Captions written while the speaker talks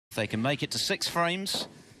they can make it to 6 frames,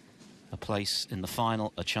 a place in the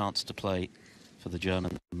final, a chance to play for the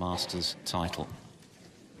German Masters title.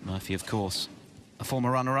 Murphy, of course, a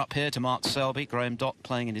former runner-up here to Mark Selby. Graeme Dott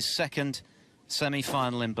playing in his second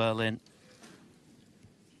semi-final in Berlin.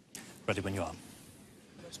 Ready when you are.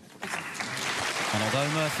 And although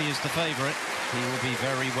Murphy is the favourite, he will be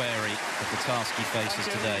very wary of the task he faces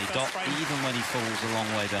today. Dott, even when he falls a long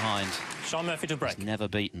way behind, Shaun Murphy to break. He's never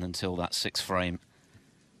beaten until that 6th frame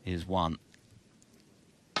is won.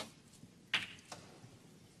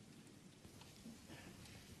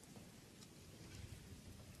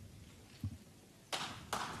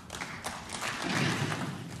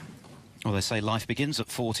 Well, they say life begins at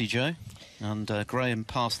 40, Joe. And Graeme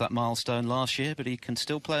passed that milestone last year, but he can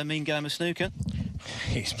still play a mean game of snooker.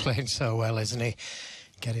 He's playing so well, isn't he?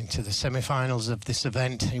 Getting to the semi-finals of this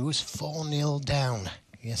event. He was 4-0 down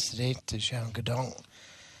yesterday to Shaun.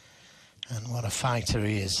 And what a fighter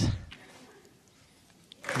he is.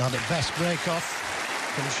 Not at best break-off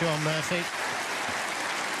from Shaun Murphy.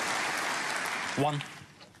 1.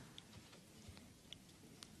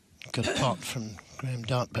 Good pot from Graeme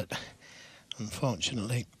Dott, but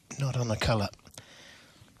unfortunately not on the colour.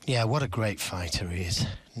 Yeah, what a great fighter he is.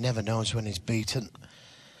 Never knows when he's beaten.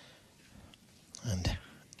 And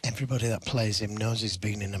everybody that plays him knows he's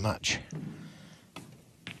been in a match.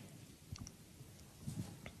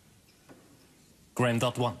 Graeme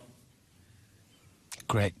Dott 1.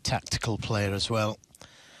 Great tactical player as well.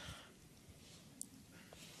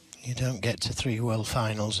 You don't get to 3 world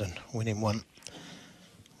finals and winning one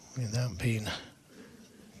without being a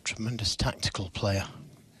tremendous tactical player.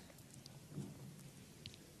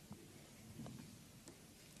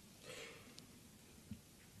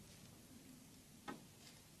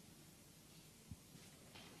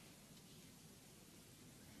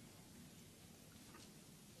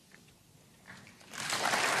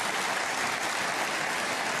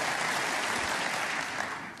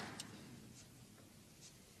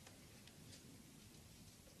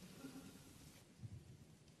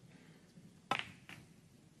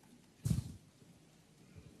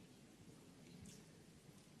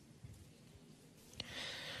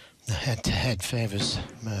 The head-to-head favours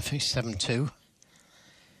Murphy, 7-2.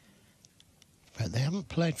 But they haven't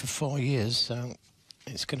played for 4 years, so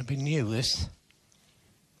it's going to be new, this.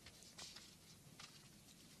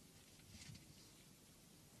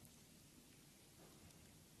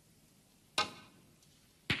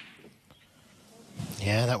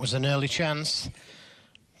 Yeah, that was an early chance.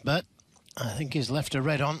 But I think he's left a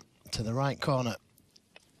red on to the right corner.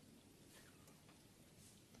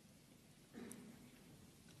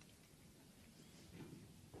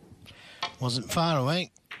 Wasn't far away.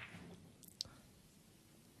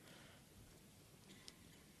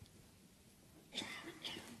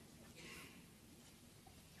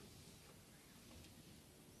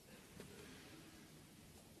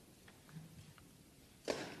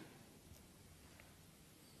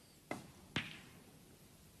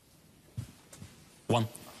 One.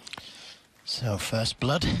 So first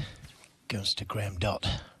blood goes to Graeme Dott.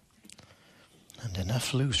 And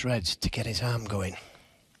enough loose reds to get his arm going.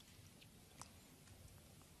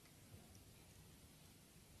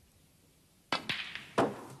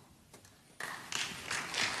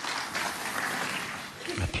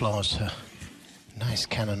 Applause her. Nice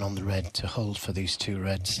cannon on the red to hold for these 2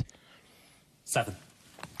 reds. 7.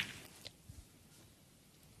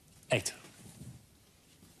 8.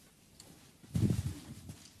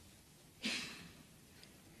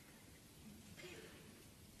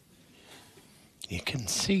 You can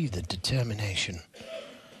see the determination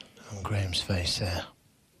on Graeme's face there.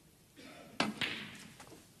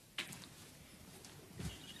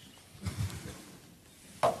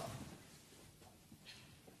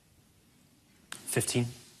 15.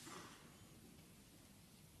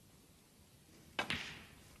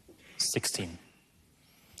 16.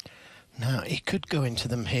 Now, he could go into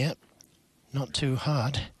them here. Not too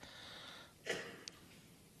hard.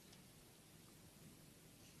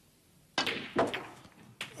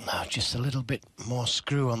 Now, just a little bit more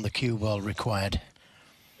screw on the cue ball required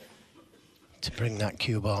to bring that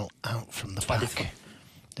cue ball out from the back.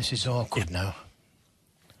 This is awkward now.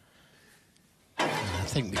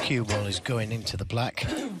 I think the cue ball is going into the black.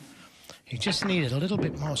 He just needed a little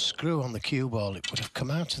bit more screw on the cue ball. It would have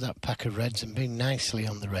come out of that pack of reds and been nicely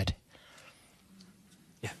on the red.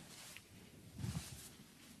 Yeah.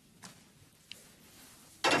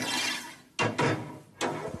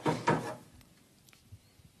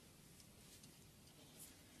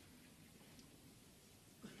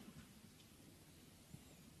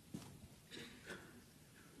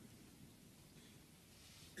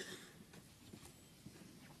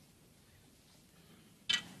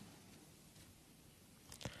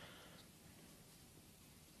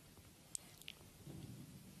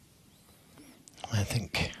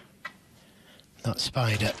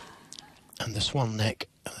 spider and the swan neck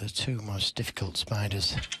are the two most difficult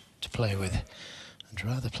spiders to play with. I'd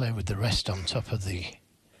rather play with the rest on top of the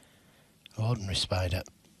ordinary spider.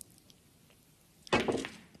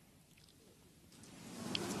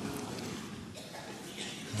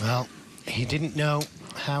 Well, he didn't know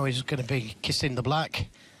how he was going to be kissing the black.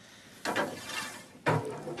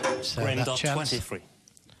 So Graeme that Dott, chance 23.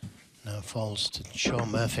 now falls to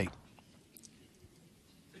Shaun Murphy.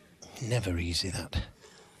 Never easy, that.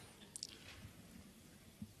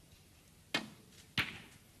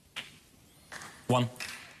 One.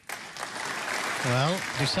 Well,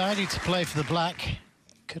 decided to play for the black.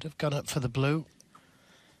 Could have gone up for the blue.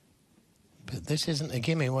 But this isn't a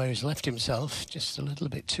gimme where he's left himself, just a little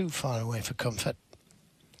bit too far away for comfort.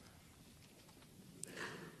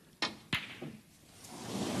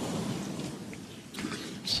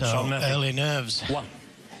 So, Shaun Murphy. early nerves. One.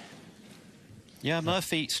 Yeah,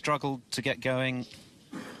 Murphy struggled to get going,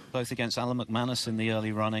 both against Alan McManus in the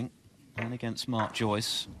early running and against Mark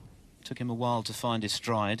Joyce. Took him a while to find his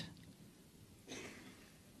stride.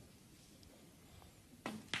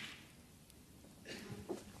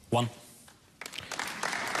 One.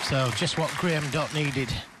 So just what Graeme Dott needed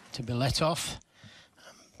to be let off.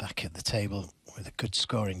 Back at the table with a good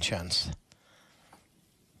scoring chance.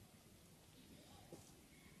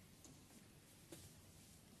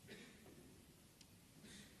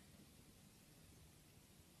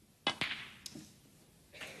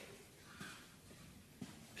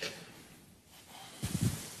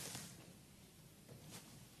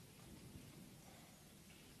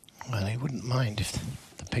 Well, he wouldn't mind if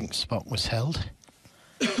the pink spot was held.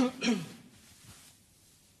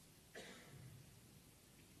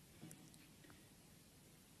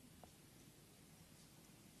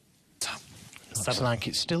 Looks like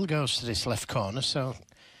it still goes to this left corner, so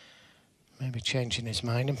maybe changing his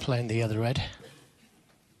mind and playing the other red.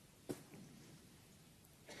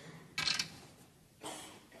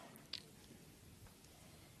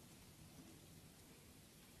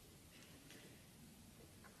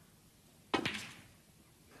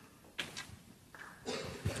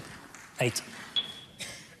 Eight.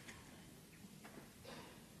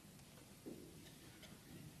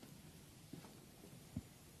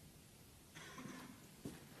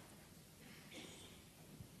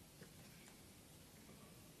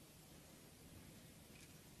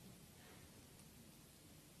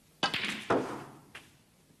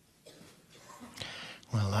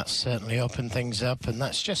 Well, that's certainly opened things up, and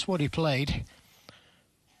that's just what he played.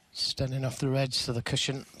 Standing off the reds to the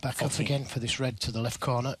cushion, back 14. off again for this red to the left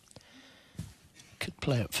corner. Could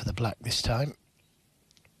play up for the black this time.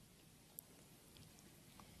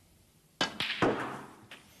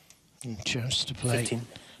 And chose to play 15.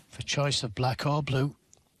 for choice of black or blue.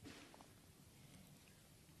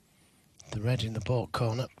 The red in the baulk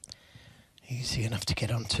corner. Easy enough to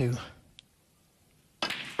get onto.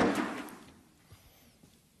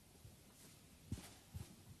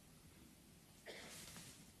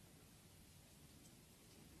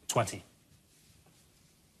 $20.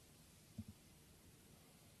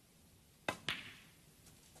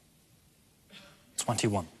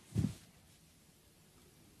 $21.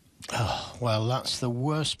 Oh, well, that's the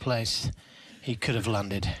worst place he could have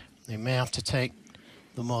landed. He may have to take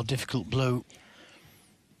the more difficult blue.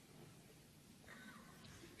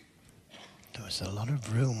 There was a lot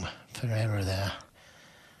of room for error there.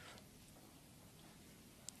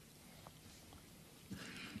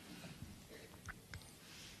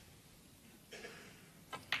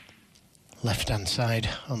 Left-hand side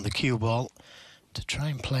on the cue ball to try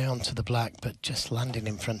and play onto the black, but just landing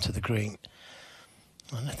in front of the green.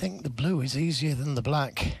 And I think the blue is easier than the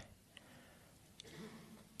black.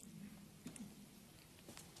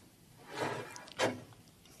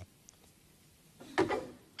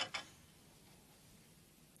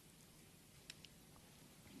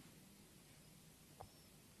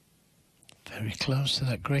 Very close to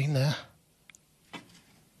that green there.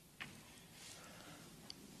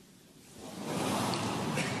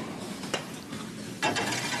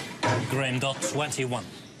 Graeme Dott, 21.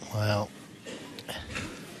 Well,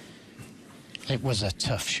 it was a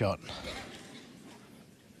tough shot.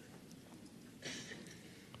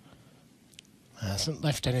 Hasn't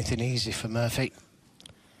left anything easy for Murphy.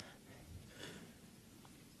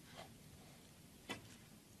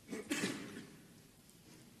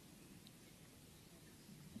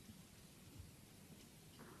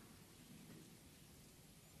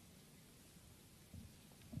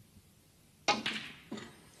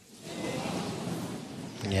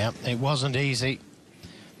 Yeah, it wasn't easy.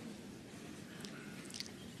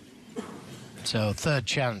 So, third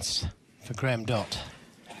chance for Graeme Dott.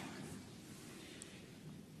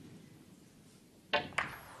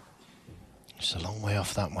 It's a long way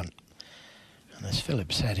off that one. And as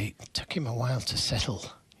Philip said, it took him a while to settle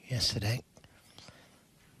yesterday.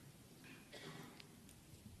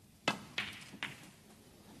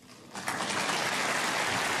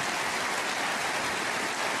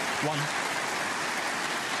 One.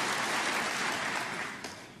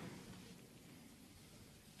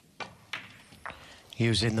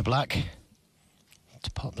 Using the black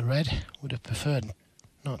to pot the red. Would have preferred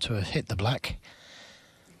not to have hit the black.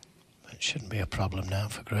 But it shouldn't be a problem now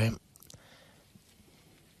for Graeme.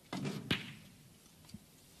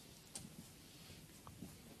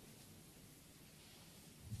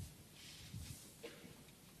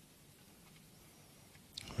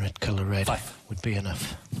 Red colour red 5 would be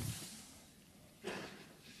enough.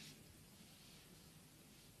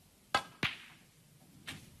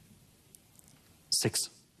 Six.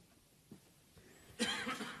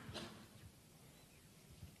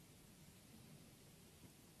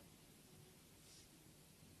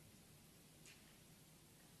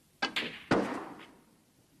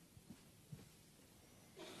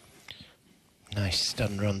 Nice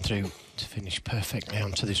stun run through to finish perfectly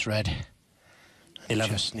onto this red. And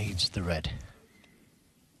 11. just needs the red.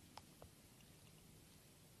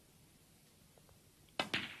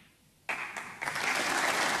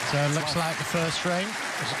 So it looks like the first frame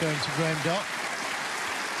is going to Graeme Dott.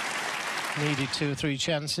 Needed 2 or 3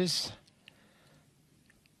 chances.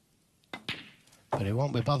 But he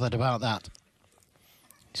won't be bothered about that.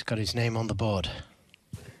 He's got his name on the board.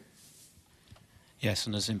 Yes,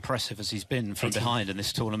 and as impressive as he's been from behind in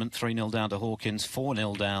this tournament, 3-0 down to Hawkins,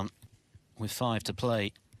 4-0 down with 5 to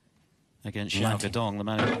play against Shaun, the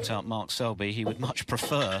man who knocked out Mark Selby. He would much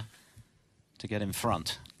prefer to get in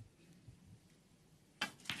front.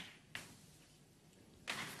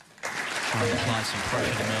 Trying to apply some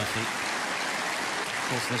pressure to Murphy. Of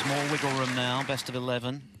course, there's more wiggle room now, best of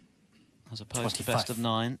 11, as opposed to best of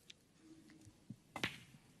 9.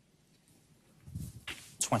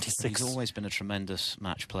 26. He's always been a tremendous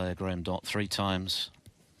match player, Graeme Dott. 3 times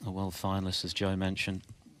a world finalist, as Joe mentioned,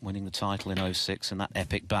 winning the title in '06 and that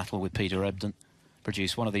epic battle with Peter Ebdon.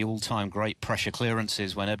 Produced one of the all-time great pressure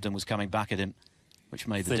clearances when Ebdon was coming back at him, which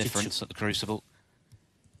made the 32. difference at the Crucible.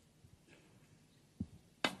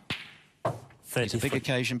 33. He's a big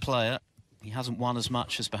occasion player. He hasn't won as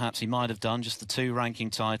much as perhaps he might have done, just the 2 ranking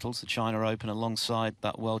titles, the China Open alongside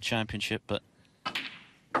that World Championship, but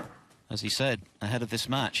as he said, ahead of this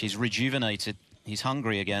match, he's rejuvenated, he's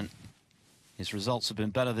hungry again. His results have been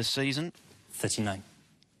better this season. 39.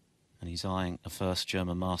 And he's eyeing a first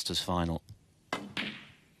German Masters final.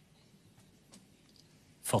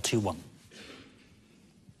 41.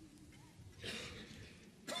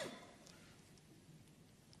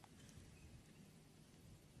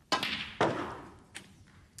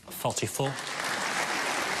 44. What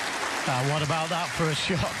about that for a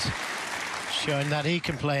shot? Showing that he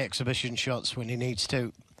can play exhibition shots when he needs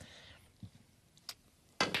to.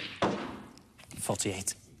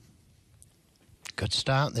 48. Good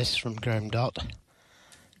start, this, from Graeme Dott.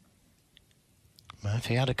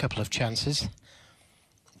 Murphy had a couple of chances.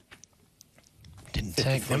 Didn't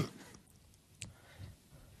take them.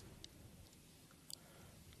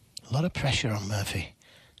 A lot of pressure on Murphy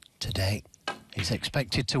today. He's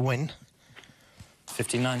expected to win.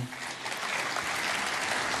 59.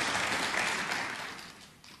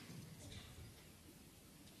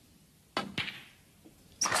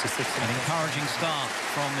 An encouraging start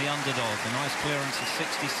from the underdog. A nice clearance of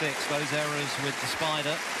 66. Those errors with the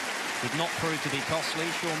spider did not prove to be costly.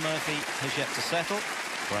 Shaun Murphy has yet to settle.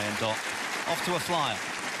 Graeme Dott off to a flyer.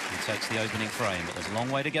 He takes the opening frame, but there's a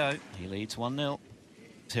long way to go. He leads 1-0.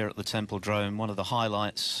 Here at the Templedrome, one of the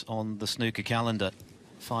highlights on the snooker calendar.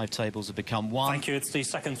 5 tables have become 1. Thank you. It's the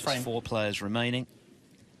second frame. There's 4 players remaining.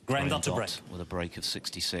 Graeme Dott to break. With a break of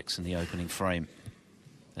 66 in the opening frame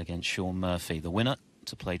against Shaun Murphy. The winner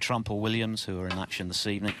to play Trump or Williams, who are in action this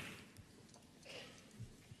evening.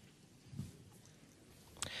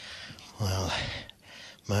 Well,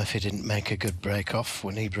 Murphy didn't make a good break off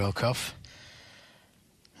when he broke off.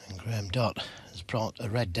 And Graeme Dott has brought a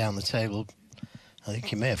red down the table. I think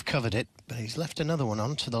he may have covered it, but he's left another one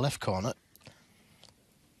on to the left corner.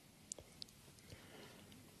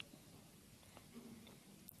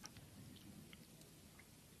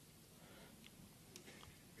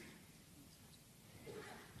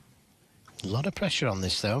 A lot of pressure on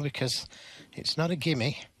this, though, because it's not a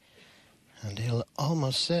gimme. And he'll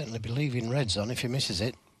almost certainly be leaving reds on if he misses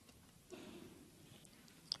it.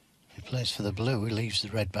 If he plays for the blue, he leaves the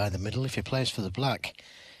red by the middle. If he plays for the black,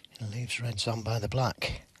 he leaves reds on by the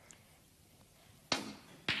black.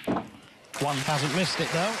 1. Hasn't missed it,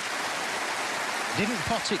 though. Didn't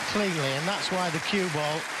pot it cleanly, and that's why the cue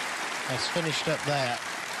ball has finished up there.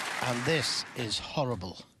 And this is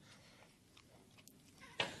horrible.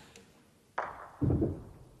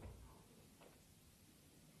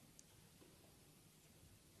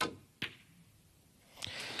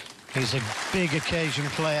 He's a big occasion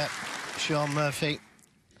player, Shaun Murphy.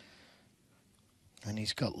 And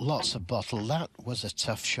he's got lots of bottle. That was a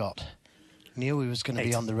tough shot. Knew he was going to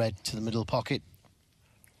be on the red to the middle pocket.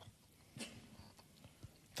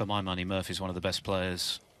 For my money, Murphy's one of the best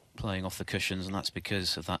players playing off the cushions, and that's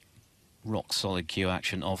because of that rock-solid cue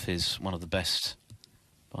action of his, one of the best,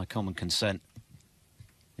 by common consent,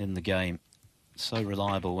 in the game. So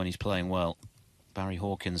reliable when he's playing well. Barry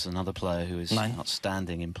Hawkins, another player who is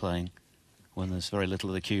outstanding in playing when there's very little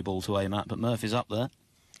of the cue ball to aim at, but Murphy's up there.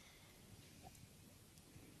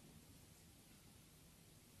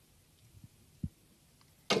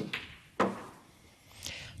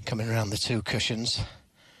 Coming around the two cushions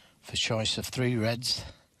for choice of 3 reds.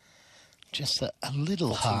 Just a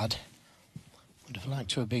little hard. Would have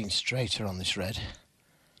liked to have been straighter on this red.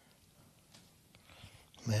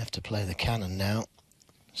 May have to play the cannon now.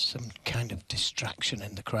 Some kind of distraction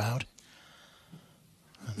in the crowd.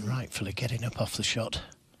 And rightfully getting up off the shot,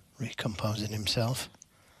 recomposing himself.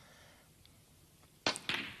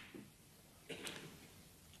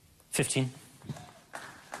 15.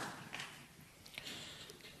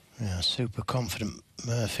 Yeah, super confident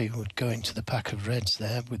Murphy would go into the pack of reds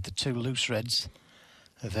there with the 2 loose reds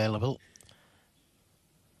available.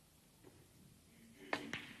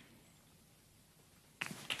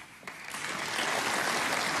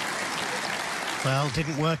 Well,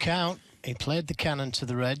 didn't work out. He played the cannon to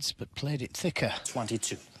the reds, but played it thicker.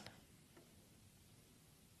 22.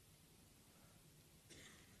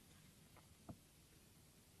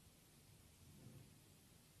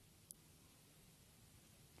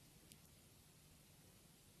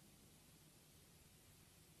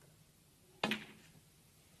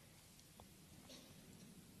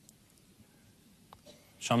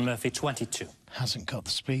 Shaun Murphy, 22. Hasn't got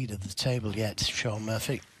the speed of the table yet, Shaun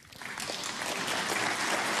Murphy.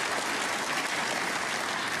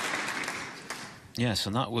 Yes,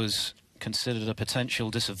 and that was considered a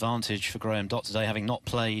potential disadvantage for Graeme Dott today, having not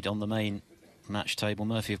played on the main match table.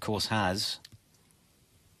 Murphy, of course, has.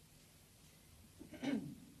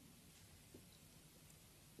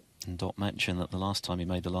 And Dott mentioned that the last time he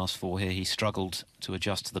made the last 4 here, he struggled to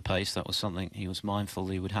adjust to the pace. That was something he was mindful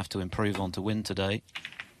he would have to improve on to win today.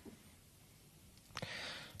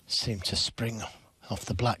 Seemed to spring off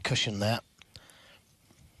the black cushion there.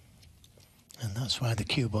 And that's why the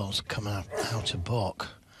cue balls come out of balk.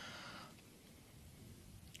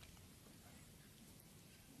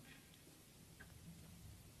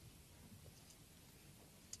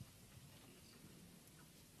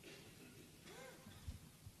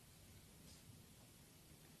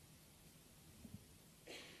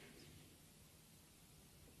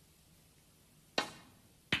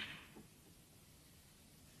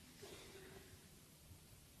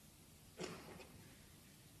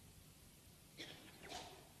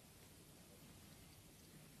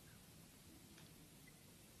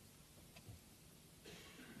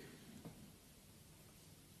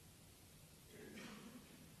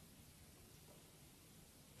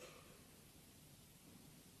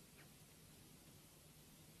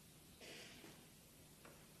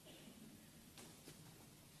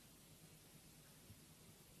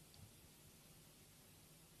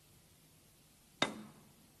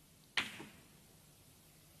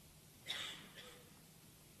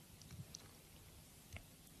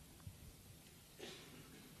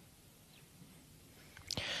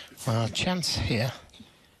 Well, chance here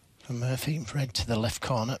for Murphy, red to the left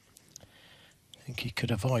corner. I think he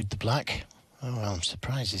could avoid the black. Oh, well, I'm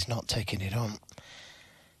surprised he's not taking it on.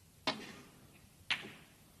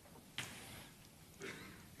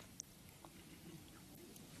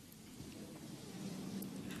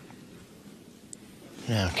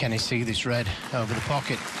 Now, can he see this red over the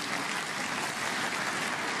pocket?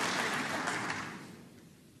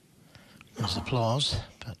 There's applause,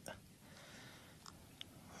 but...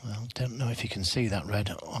 well, don't know if he can see that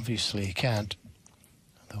red. Obviously he can't.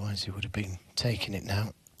 Otherwise he would have been taking it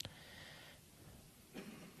now.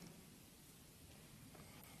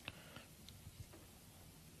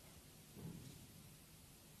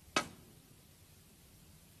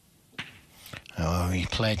 Oh, he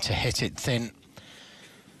played to hit it thin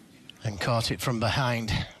and caught it from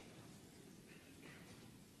behind.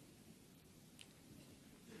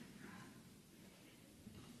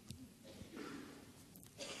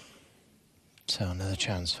 So another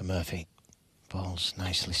chance for Murphy. Ball's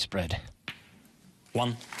nicely spread.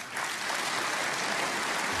 1.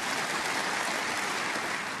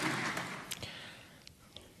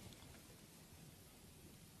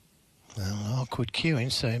 backward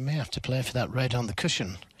queuing, so he may have to play for that red on the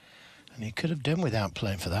cushion. And he could have done without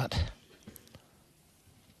playing for that.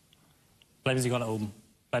 Bleiben Sie gerade oben.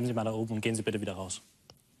 Bleiben Sie mal da oben und gehen Sie bitte wieder raus.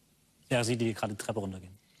 Ja, Sie, die gerade die Treppe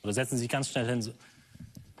runtergehen. Oder setzen Sie sich ganz schnell hin.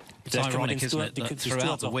 It's ironic, isn't it, that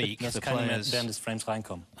throughout the week the players während des Frames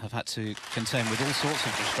reinkommen. have had to contend with all sorts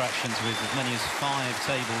of distractions with as many as 5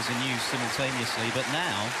 tables in use simultaneously, but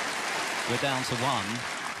now we're down to 1.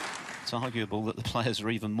 It's arguable that the players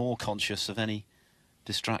are even more conscious of any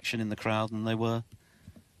distraction in the crowd than they were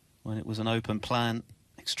when it was an open plan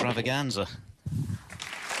extravaganza.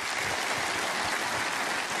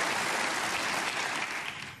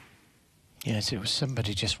 Yes, it was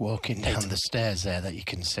somebody just walking down the stairs there that you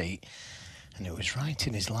can see, and it was right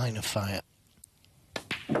in his line of fire.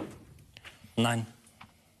 9.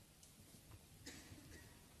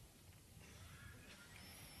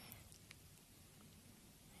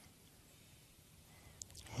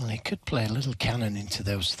 Well, he could play a little cannon into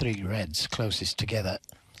those 3 reds closest together,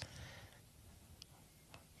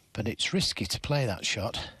 but it's risky to play that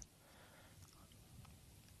shot.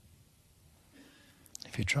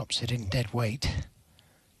 If he drops it in dead weight,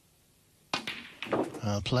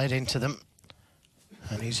 I'll play it into them,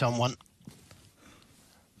 and he's on 1.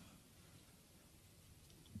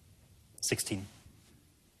 16.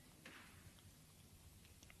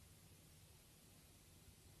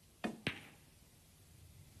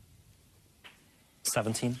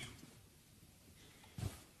 $17.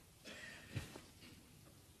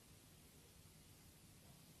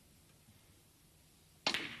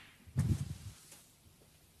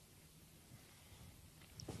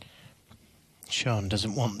 Shaun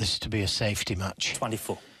doesn't want this to be a safety match.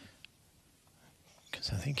 24. Because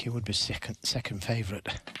I think he would be second favourite.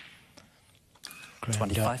 Graeme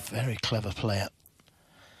 25. Dott, very clever player.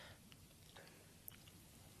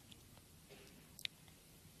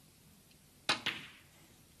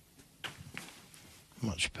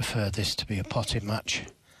 Much prefer this to be a potting match.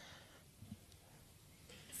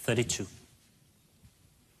 32.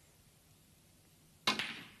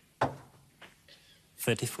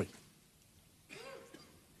 33.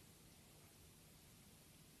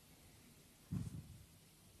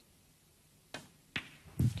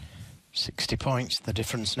 60 points, the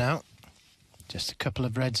difference now. Just a couple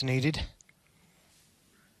of reds needed.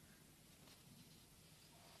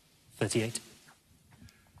 38.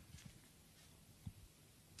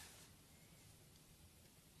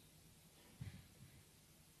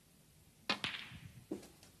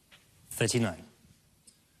 39.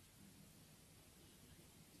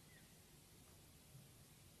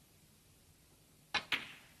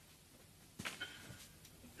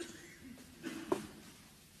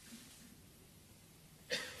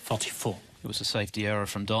 44. It was a safety error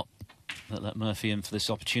from Dott that let Murphy in for this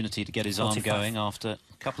opportunity to get his 45. arm going after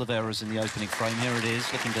a couple of errors in the opening frame. Here it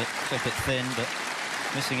is, looking to clip it thin, but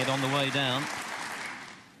missing it on the way down.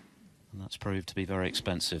 And that's proved to be very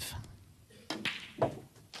expensive.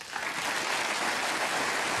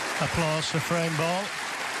 Applause for frame ball.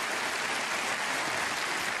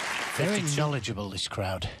 Very 52. knowledgeable, this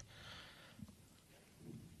crowd.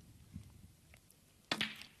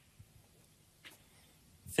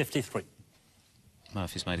 $53.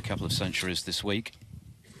 Murphy's made a couple of centuries this week.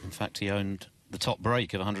 In fact, he owned the top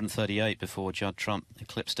break of 138 before Judd Trump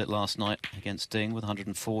eclipsed it last night against Ding with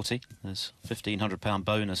 140. There's £1,500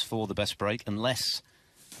 bonus for the best break, unless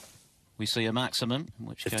we see a maximum, in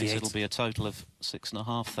which 58. case it'll be a total of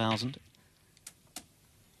 6,500.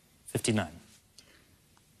 59.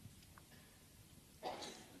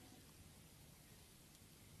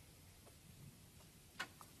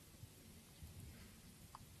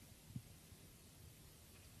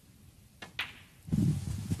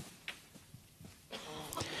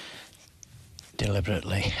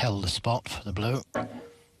 Deliberately held the spot for the blue.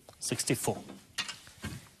 64.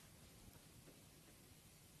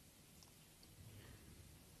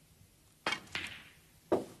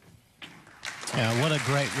 Yeah, what a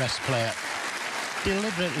great rest player.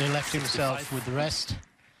 Deliberately left himself 65. with the rest.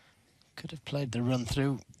 Could have played the run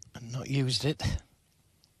through and not used it.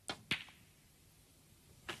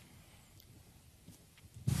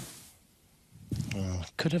 Well,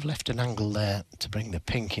 could have left an angle there to bring the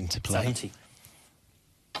pink into play. 70.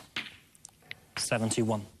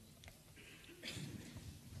 71.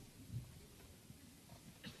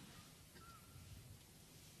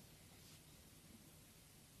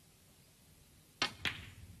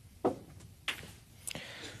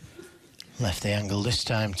 Left the angle this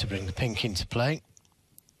time to bring the pink into play,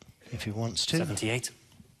 if he wants to. 78.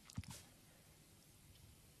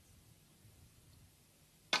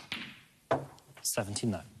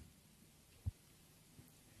 79.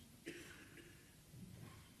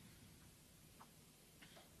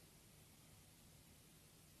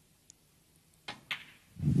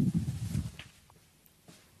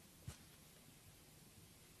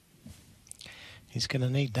 He's going to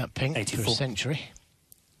need that pink 84. for a century.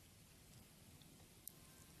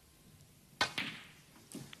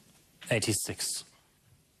 '86.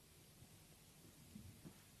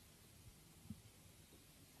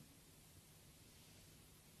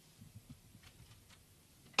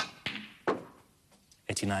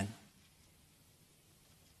 '89.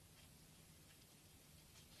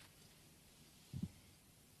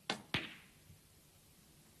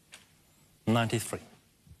 93.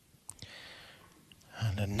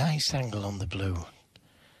 And a nice angle on the blue.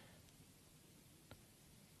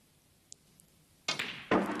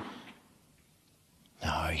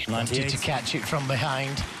 No, he wanted to catch it from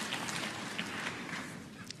behind.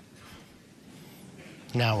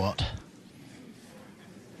 Now what?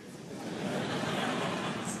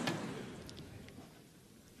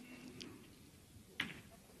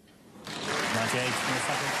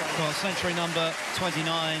 Well, century number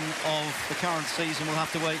 29 of the current season. We'll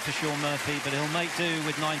have to wait for Shaun Murphy, but he'll make do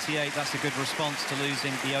with 98. That's a good response to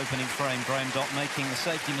losing the opening frame. Graeme Dott making the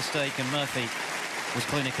safety mistake, and Murphy was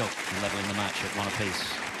clinical in levelling the match at one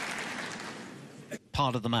apiece.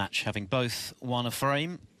 Part of the match, having both won a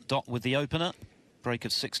frame. Dott with the opener, break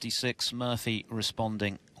of 66. Murphy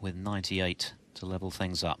responding with 98 to level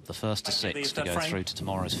things up. The first to 6 to go through to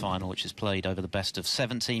tomorrow's final, which is played over the best of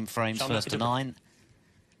 17 frames, first to 9.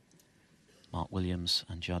 Mark Williams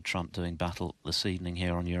and Judd Trump doing battle this evening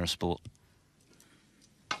here on Eurosport.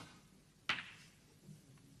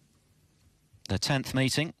 Their 10th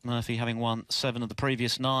meeting, Murphy having won 7 of the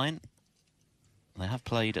previous 9. They have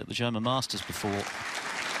played at the German Masters before,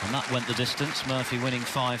 and that went the distance. Murphy winning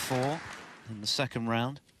 5-4 in the second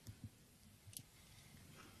round.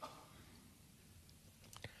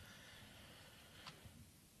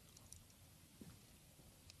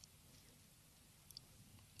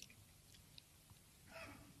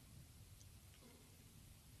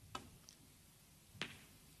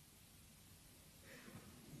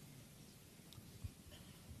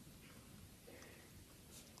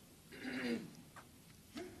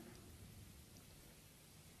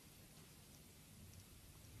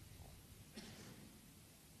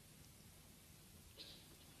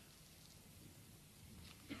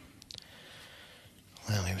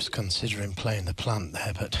 Well, he was considering playing the plant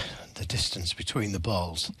there, but the distance between the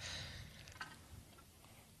balls,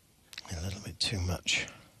 a little bit too much.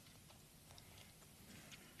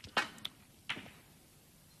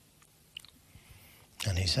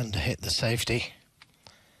 And he's underhit the safety.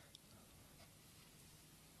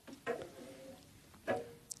 But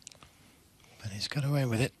he's got away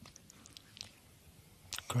with it.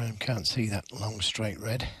 Graeme can't see that long straight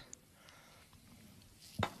red.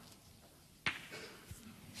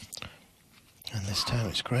 And this time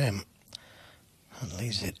it's Graeme that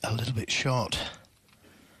leaves it a little bit short.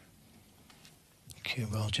 Cue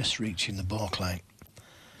ball just reaching the balk line.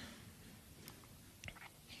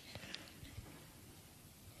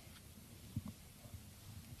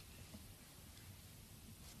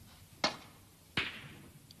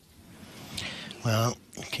 Well,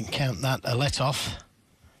 you can count that a let-off.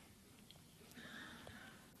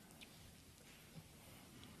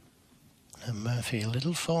 And Murphy a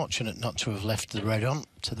little fortunate not to have left the red on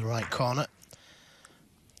to the right corner.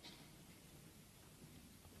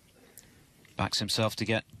 Backs himself to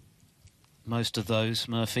get most of those,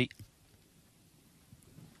 Murphy.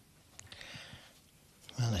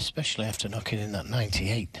 Well, especially after knocking in that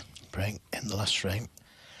 98 break in the last frame.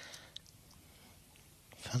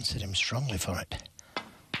 Fancied him strongly for it.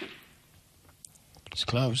 It's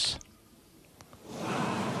close.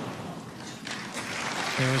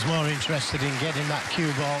 He was more interested in getting that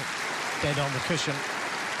cue ball dead on the cushion.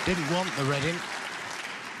 Didn't want the red in.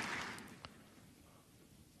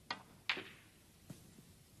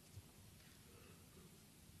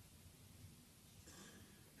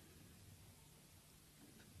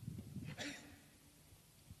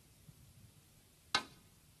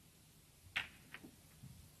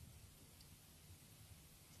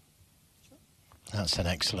 That's an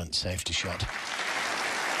excellent safety shot.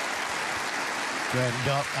 Graeme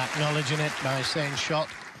Dott acknowledging it by saying shot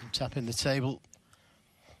and tapping the table.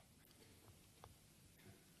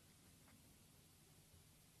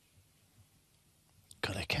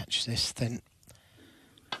 Got to catch this thin,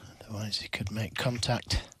 otherwise he could make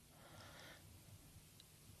contact.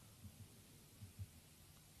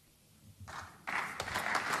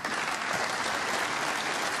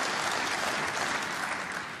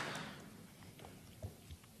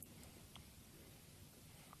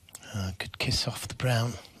 Could kiss off the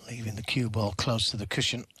brown, leaving the cue ball close to the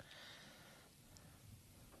cushion.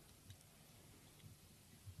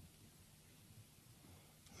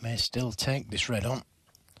 May still take this red on.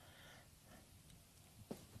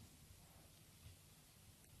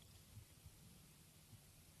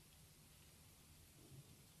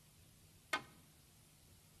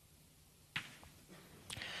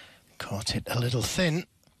 it a little thin,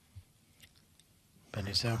 but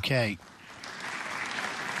it's okay.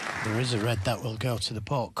 There is a red that will go to the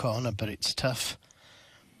port corner, but it's tough.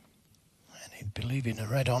 And he'd be leaving a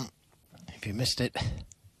red on if he missed it.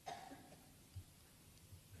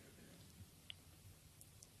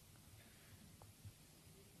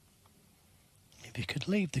 If he could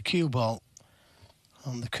leave the cue ball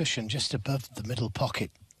on the cushion just above the middle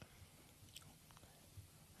pocket,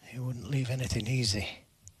 he wouldn't leave anything easy.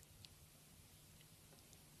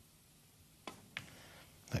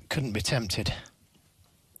 But couldn't be tempted.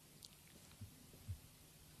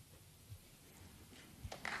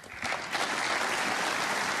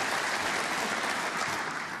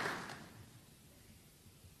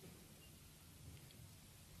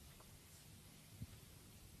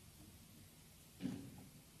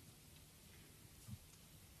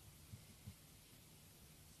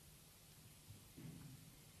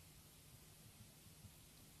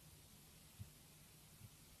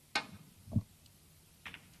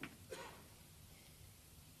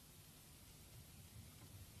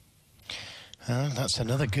 And that's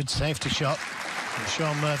another good safety shot from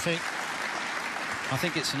Shaun Murphy. I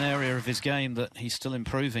think it's an area of his game that he's still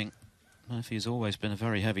improving. Murphy has always been a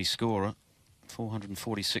very heavy scorer.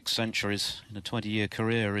 446 centuries in a 20-year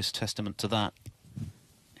career is testament to that.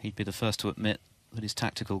 He'd be the first to admit that his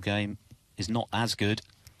tactical game is not as good,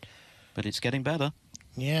 but it's getting better.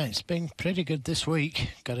 Yeah, it's been pretty good this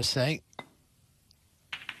week, gotta say.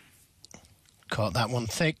 Caught that one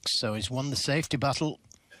thick, so he's won the safety battle.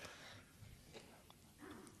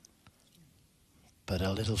 But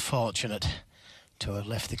a little fortunate to have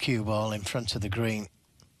left the cue ball in front of the green.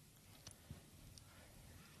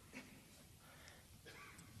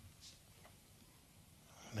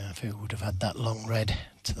 Murphy would have had that long red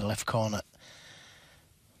to the left corner.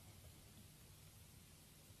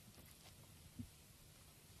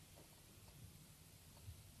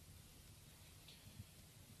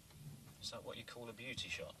 Is that what you call a beauty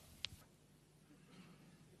shot?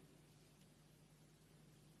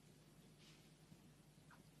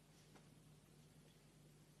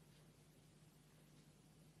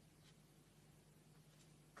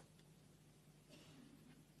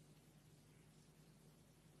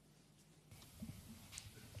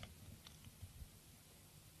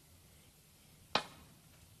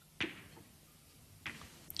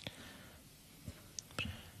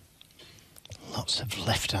 Lots of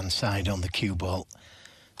left-hand side on the cue ball,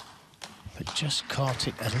 but just caught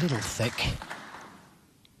it a little thick.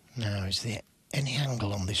 Now, is there any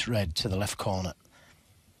angle on this red to the left corner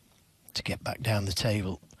to get back down the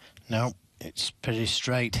table? No, it's pretty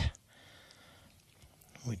straight,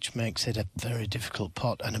 which makes it a very difficult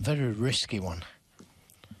pot and a very risky one.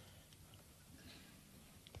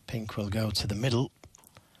 Pink will go to the middle.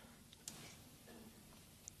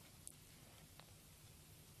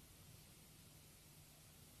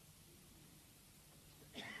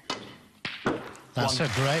 That's a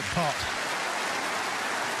great pot.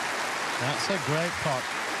 That's a great pot.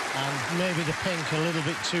 And maybe the pink a little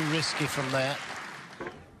bit too risky from there.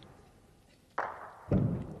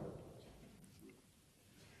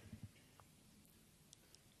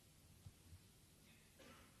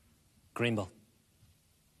 Green ball.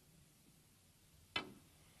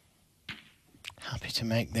 Happy to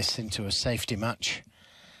make this into a safety match.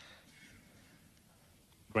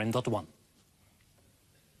 Graeme Dott 1.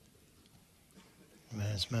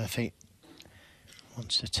 Whereas Murphy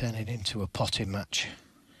wants to turn it into a potting match.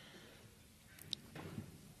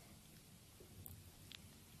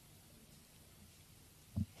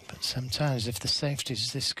 But sometimes if the safety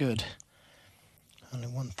is this good, only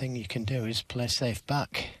one thing you can do is play safe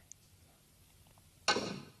back.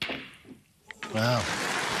 Well,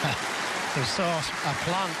 he saw a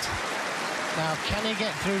plant. Now, can he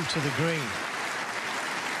get through to the green?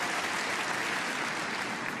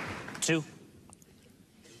 2.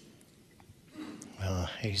 Well,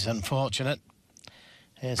 he's unfortunate.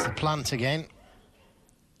 Here's the plant again.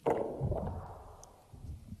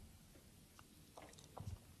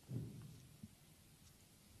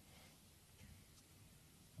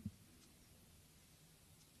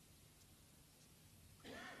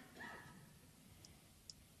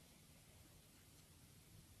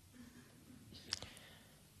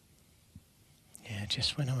 Yeah,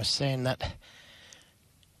 just when I was saying that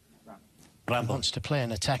he wants to play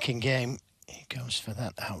an attacking game, he goes for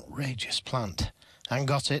that outrageous plant and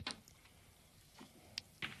got it.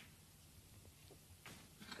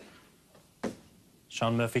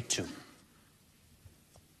 Shaun Murphy 2.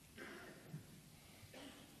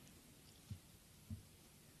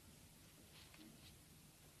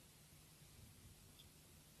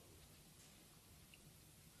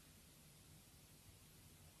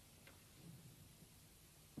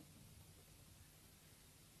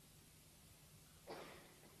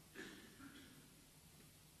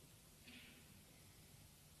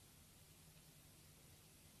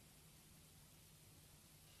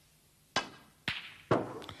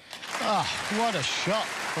 Oh, what a shot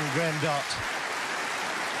from Graeme Dott.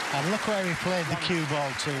 And look where he played the cue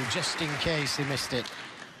ball to, just in case he missed it.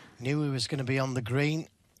 Knew he was going to be on the green.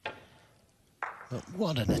 But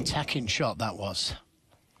what an attacking shot that was.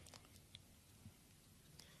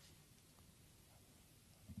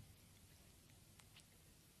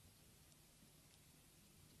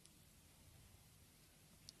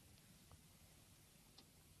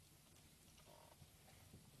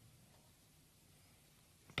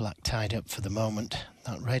 Black tied up for the moment.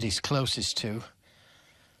 That red is closest to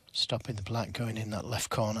stopping the black going in that left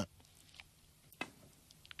corner.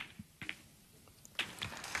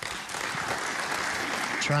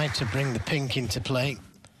 Tried to bring the pink into play.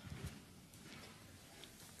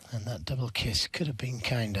 And that double kiss could have been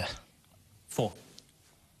kinder. 4.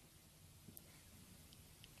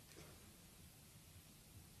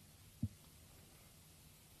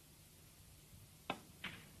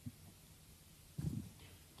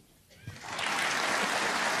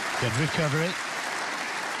 Good recovery.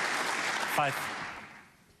 5.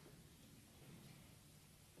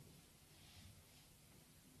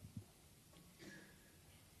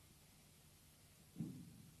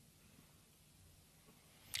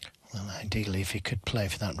 Well, ideally, if he could play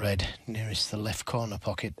for that red nearest the left corner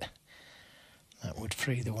pocket, that would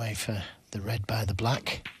free the way for the red by the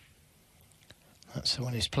black. That's the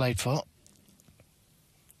one he's played for.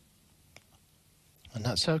 And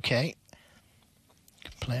that's okay.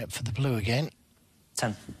 Can play up for the blue again.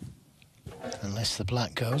 10. Unless the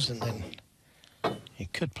black goes, and then he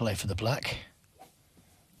could play for the black.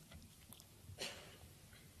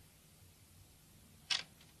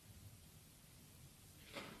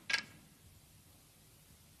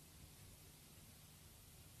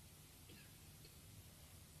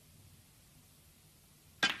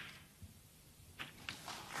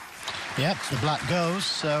 Yep, the black goes,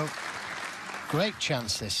 so great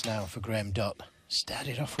chance this now for Graeme Dott.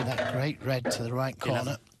 Started off with that great red to the right corner.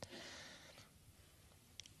 11.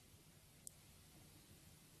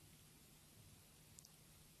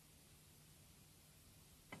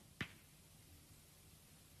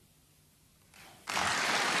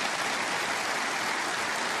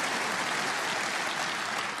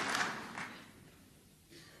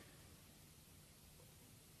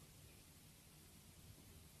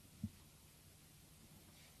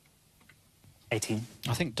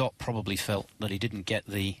 I think Dott probably felt that he didn't get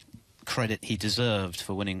the credit he deserved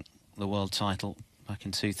for winning the world title back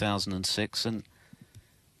in 2006, and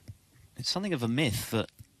it's something of a myth that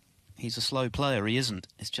he's a slow player. He isn't.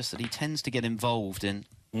 It's just that he tends to get involved in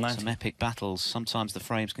 90. some epic battles. Sometimes the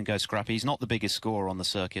frames can go scrappy. He's not the biggest scorer on the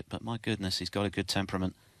circuit, but my goodness, he's got a good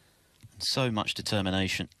temperament and so much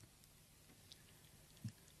determination.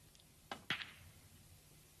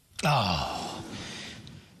 Oh,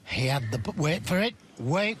 he had the... Wait for it,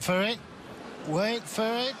 wait for it, wait for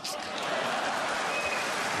it.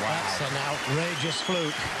 Wow. That's an outrageous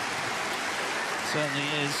fluke. Certainly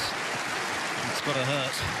is. It's got to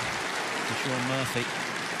hurt to Shaun Murphy.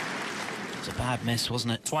 It's a bad miss,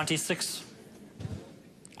 wasn't it? 26.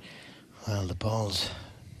 Well, the ball's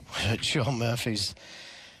at Shaun Murphy's...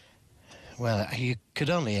 Well, you could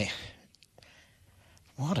only...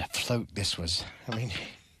 What a fluke this was. I mean...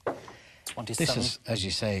 27. This is, as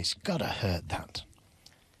you say, it's got to hurt that.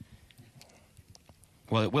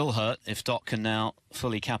 Well, it will hurt if Dott can now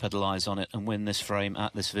fully capitalise on it and win this frame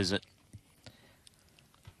at this visit.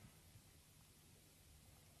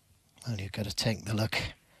 Well, you've got to take the luck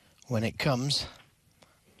when it comes,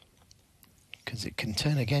 because it can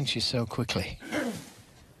turn against you so quickly.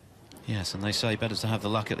 Yes, and they say better to have the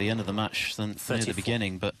luck at the end of the match than near the 34.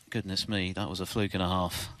 beginning, but goodness me, that was a fluke and a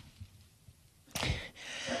half.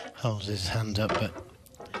 Holds his hand up, but...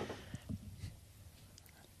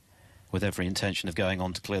 With every intention of going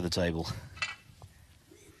on to clear the table.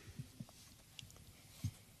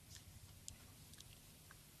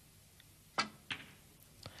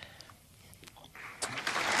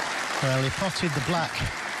 Well, he potted the black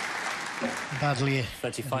badly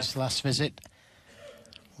 35. in his last visit,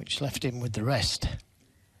 which left him with the rest.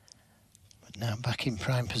 But now back in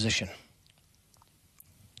prime position.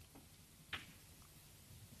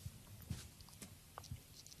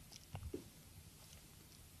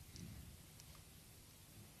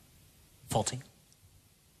 Faulty.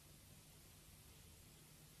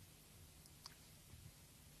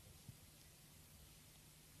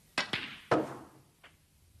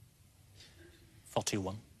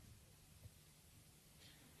 41.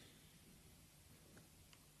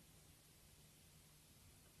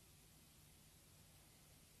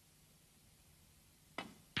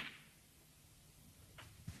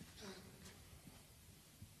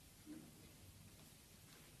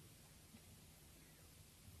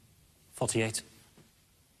 48.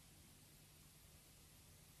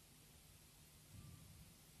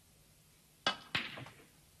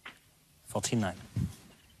 49.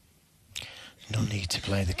 No need to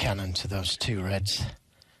play the cannon to those two reds.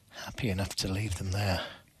 Happy enough to leave them there.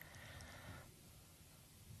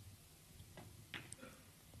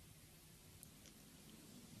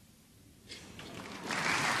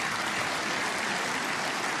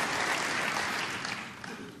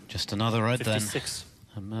 Just another red 56. then,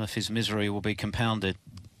 and Murphy's misery will be compounded.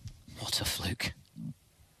 What a fluke.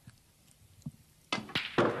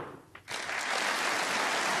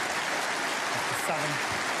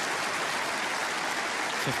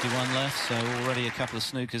 51 left, so already a couple of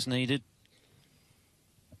snookers needed.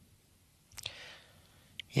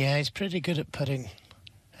 Yeah, he's pretty good at putting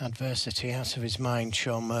adversity out of his mind,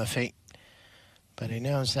 Shaun Murphy. But he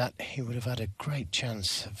knows that he would have had a great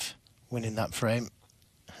chance of winning that frame.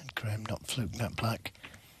 And Graeme Dott fluked that black.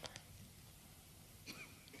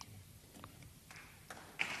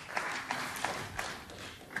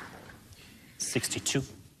 $62.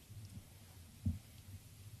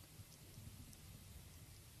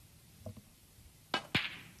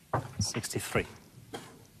 $63.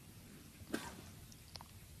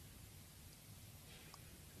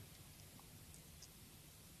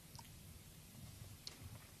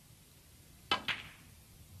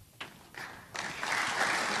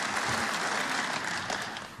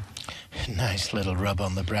 Nice little rub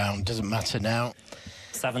on the brown. Doesn't matter now.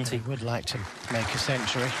 70. He would like to make a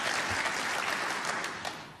century.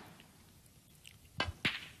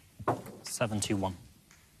 71.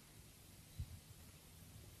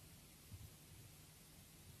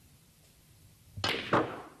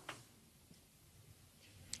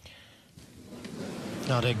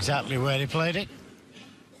 Not exactly where he played it.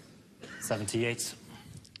 78.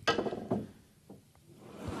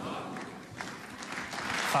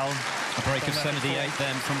 Foul. A break of 78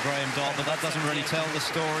 then from Graeme Dott, but that doesn't really tell the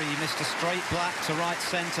story. He missed a straight black to right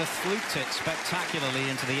centre, fluked it spectacularly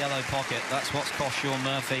into the yellow pocket. That's what's cost Shaun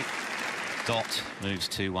Murphy. Dott moves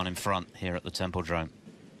 2-1 in front here at the Templedrome.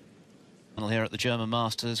 Final here at the German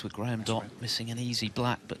Masters with Graeme Dott missing an easy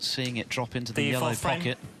black, but seeing it drop into the yellow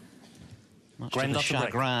pocket. Much to the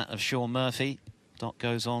chagrin of Shaun Murphy. Dott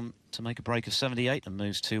goes on to make a break of 78 and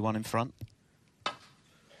moves 2-1 in front.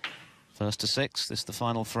 First to 6, this is the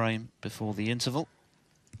final frame before the interval.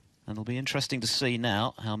 And it'll be interesting to see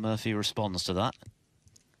now how Murphy responds to that.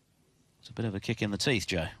 It's a bit of a kick in the teeth,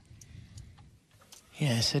 Joe.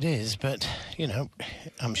 Yes, it is, but, you know,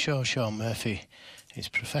 I'm sure Shaun Murphy is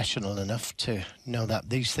professional enough to know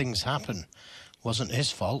that these things happen. Wasn't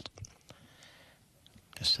his fault.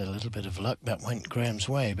 Just a little bit of luck that went Graeme's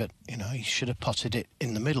way, but, you know, he should have potted it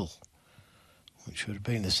in the middle, which would have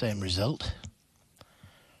been the same result.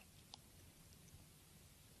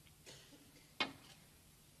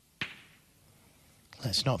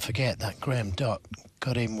 Let's not forget that Graeme Dott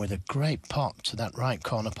got in with a great pop to that right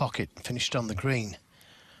corner pocket, finished on the green.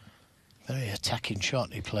 Very attacking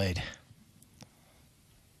shot he played.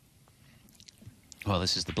 Well,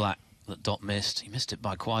 this is the black that Dott missed. He missed it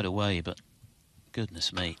by quite a way, but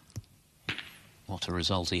goodness me, what a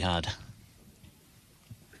result he had.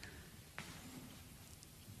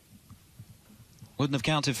 Wouldn't have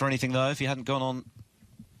counted for anything, though, if he hadn't gone on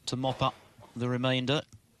to mop up the remainder.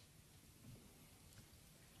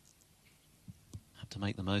 Have to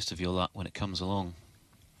make the most of your luck when it comes along.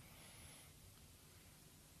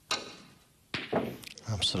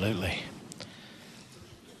 Absolutely.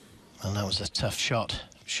 Well, that was a tough shot,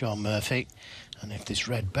 Shaun Murphy. And if this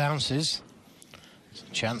red bounces, it's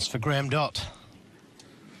a chance for Graeme Dott.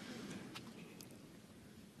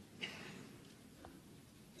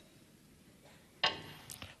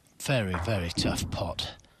 Very, very tough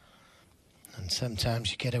pot. And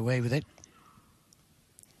sometimes you get away with it.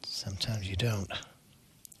 Sometimes you don't.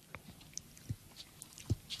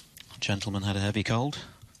 Gentleman had a heavy cold.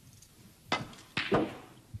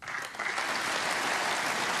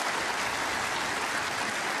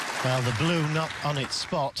 Well, the blue not on its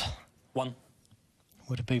spot 1.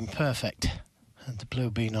 would have been perfect, had the blue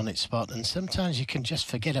been on its spot. And sometimes you can just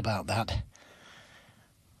forget about that.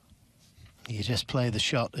 You just play the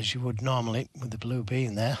shot as you would normally with the blue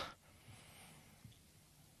being there.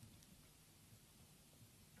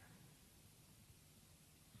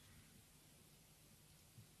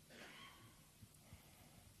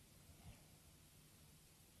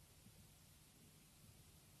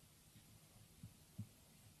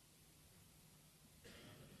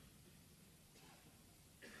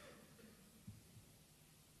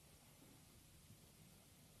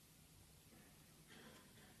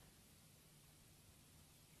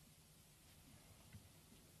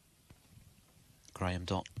 Graeme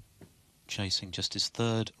Dott chasing just his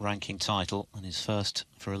third ranking title and his first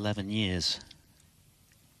for 11 years.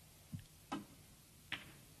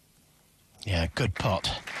 Yeah, good pot.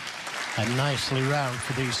 And nicely round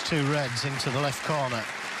for these two reds into the left corner.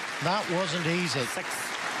 That wasn't easy. 6.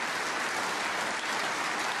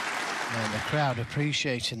 And the crowd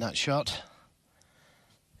appreciating that shot.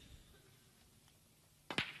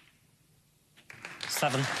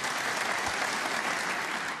 7.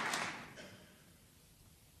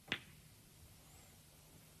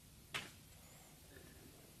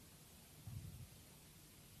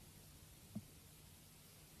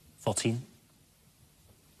 14.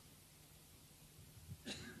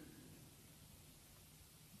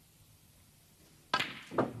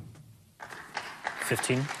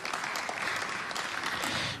 15.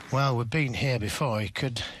 Well, we've been here before. He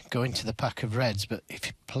could go into the pack of reds, but if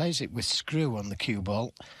he plays it with screw on the cue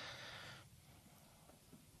ball,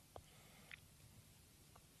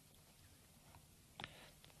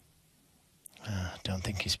 I don't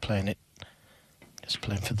think he's playing it. Just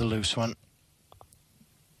playing for the loose one.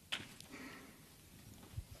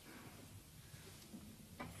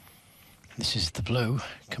 This is the blue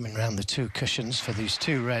coming round the two cushions for these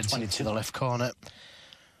two reds 22. into the left corner.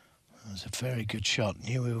 That was a very good shot.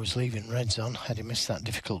 Knew he was leaving reds on had he missed that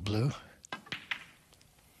difficult blue.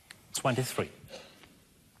 23.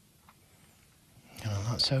 Well,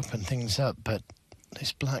 that's opened things up, but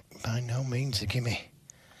this black by no means a gimme.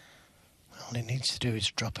 All he needs to do is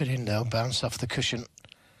drop it in now, bounce off the cushion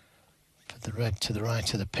for the red to the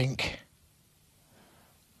right of the pink.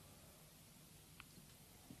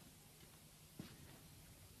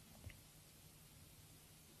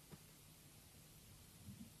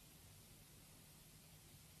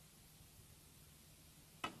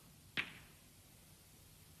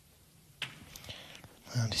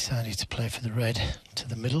 I decided to play for the red to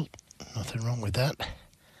the middle. Nothing wrong with that.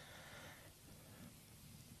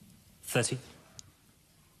 30.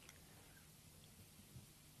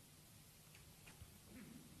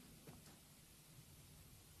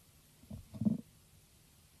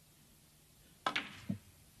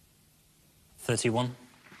 31.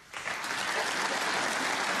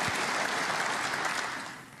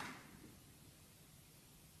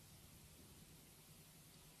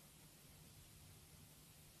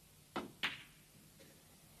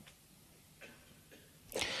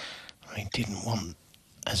 'He didn't want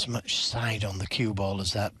as much side on the cue ball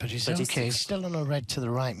as that, but he's 36. okay. He's still on a red to the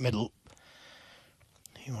right middle.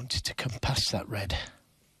 He wanted to come past that red.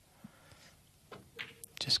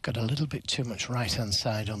 Just got a little bit too much right-hand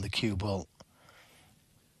side on the cue ball.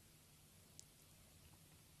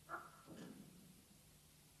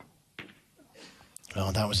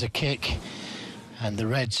 Oh, that was a kick. And the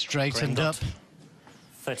red straightened Graeme up. Dott.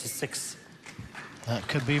 36. That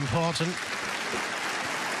could be important.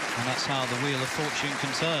 And that's how the wheel of fortune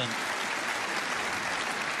can turn.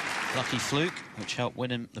 Lucky fluke, which helped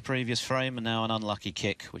win him the previous frame, and now an unlucky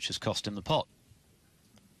kick, which has cost him the pot.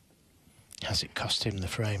 Has it cost him the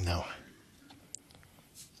frame, though?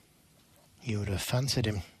 You would have fancied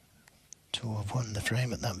him to have won the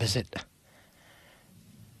frame at that visit.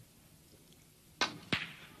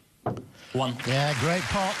 1. Yeah, great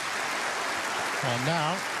pot. And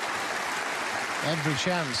now, every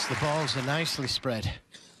chance, the balls are nicely spread.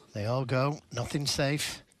 They all go, nothing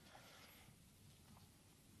safe.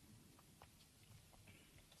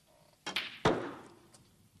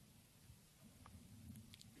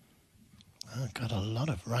 Well, got a lot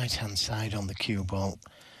of right-hand side on the cue ball.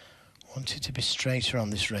 Wanted to be straighter on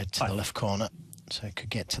this red to the left corner, so it could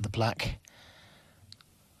get to the black.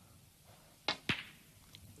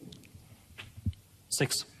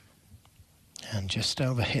 6. And just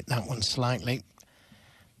over hit that one slightly.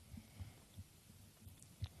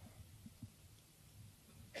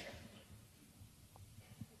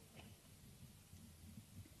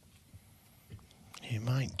 He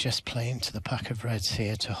might just play into the pack of reds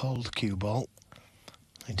here to hold the cue ball.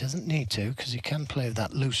 He doesn't need to, because he can play with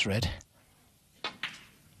that loose red.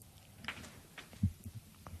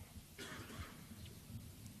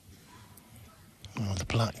 Oh, the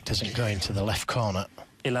black doesn't go into the left corner.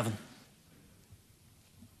 11.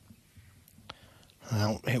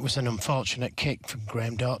 Well, it was an unfortunate kick from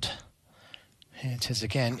Graeme Dott. Here it is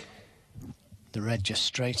again. The red just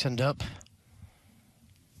straightened up.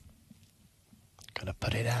 Got to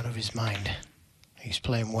put it out of his mind. He's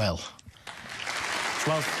playing well.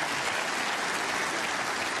 12.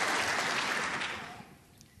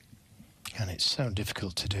 And it's so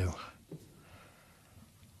difficult to do.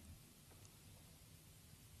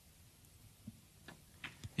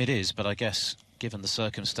 It is, but I guess, given the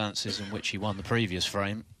circumstances in which he won the previous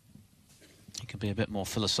frame, he could be a bit more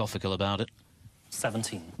philosophical about it.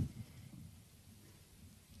 17.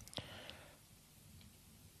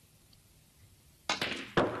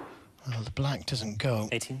 Well, the black doesn't go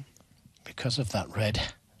 18. because of that red.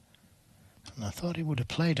 And I thought he would have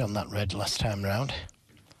played on that red last time round.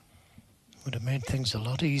 Would have made things a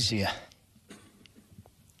lot easier.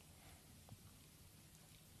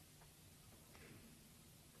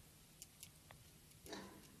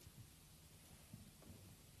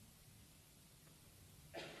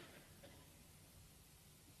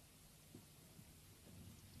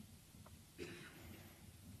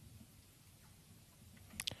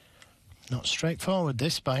 Not straightforward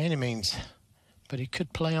this by any means, but he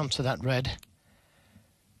could play onto that red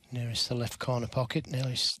nearest the left corner pocket,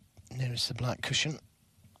 nearest the black cushion.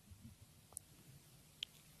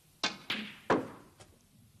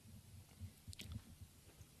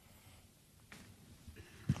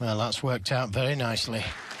 Well, that's worked out very nicely.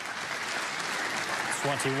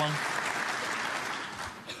 21.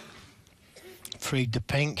 Freed the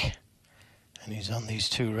pink, and he's on these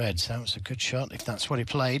two reds. That was a good shot if that's what he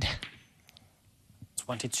played.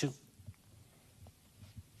 22.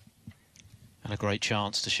 And a great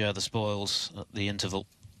chance to share the spoils at the interval.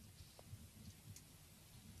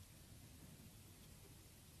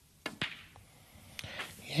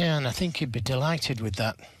 Yeah, and I think he'd be delighted with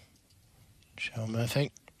that. Shaun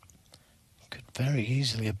Murphy could very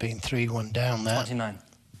easily have been 3-1 down there. 29.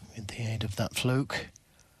 With the aid of that fluke.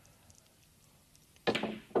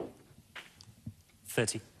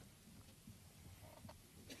 30.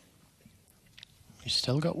 He's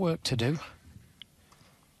still got work to do.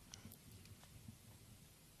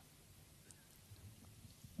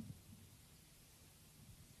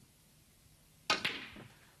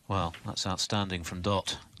 Well, that's outstanding from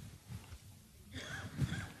Dott.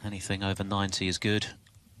 Anything over 90 is good.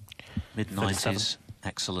 Mid-90s,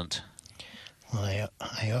 excellent. Well,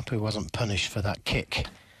 I hope he wasn't punished for that kick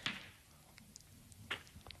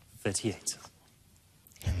 38.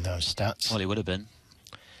 in those stats. Well, he would have been.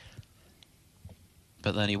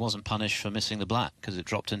 But then he wasn't punished for missing the black because it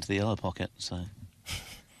dropped into the yellow pocket, so...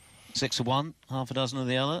 6 of one, half a dozen of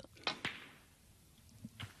the other.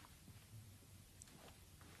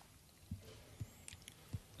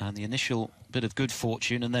 And the initial bit of good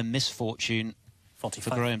fortune and then misfortune 45. for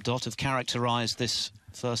Graeme Dott have characterised this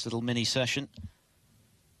first little mini session.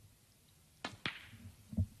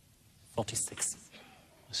 46.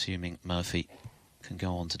 Assuming Murphy can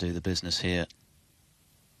go on to do the business here.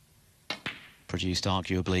 Produced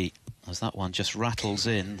arguably, as that one just rattles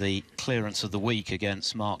in, the clearance of the week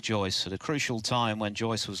against Mark Joyce at a crucial time when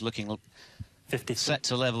Joyce was looking 50. set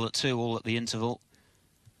to level at 2 all at the interval.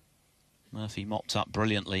 Murphy mopped up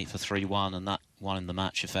brilliantly for 3-1 and that won in the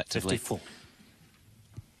match effectively. 54.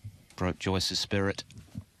 Broke Joyce's spirit.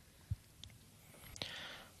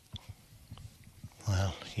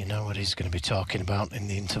 Well, you know what he's going to be talking about in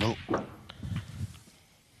the interval.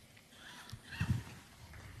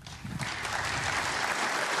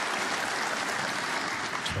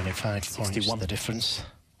 Five 61 points the difference.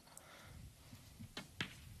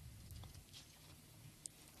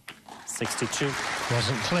 62.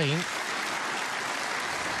 Wasn't clean.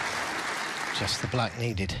 Just the black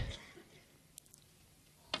needed.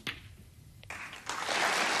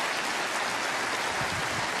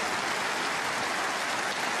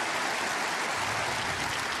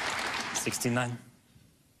 $69.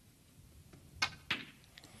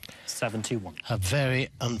 71. A very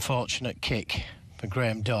unfortunate kick for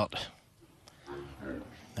Graeme Dott.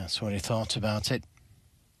 That's what he thought about it.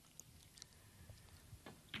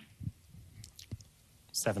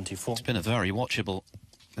 74. It's been a very watchable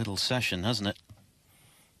little session, hasn't it?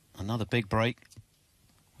 Another big break.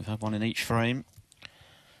 We've had one in each frame.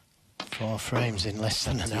 4 frames in less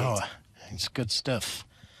than an hour. It's good stuff.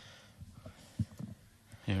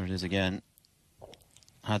 Here it is again.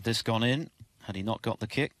 Had this gone in, had he not got the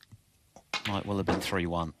kick, might well have been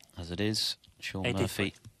 3-1. As it is, Shaun 83.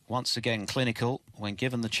 Murphy once again clinical when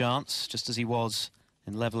given the chance, just as he was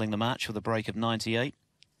in levelling the match with a break of 98.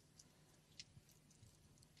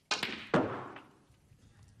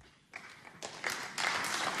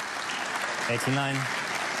 $89.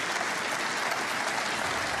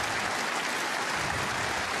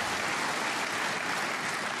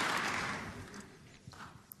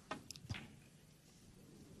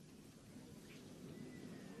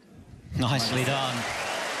 Nicely done.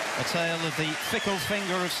 A tale of the fickle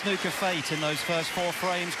finger of snooker fate in those first 4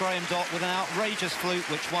 frames. Graeme Dott with an outrageous fluke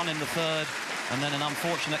which won in the 3rd, and then an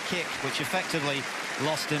unfortunate kick which effectively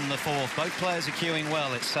lost in the 4th. Both players are queuing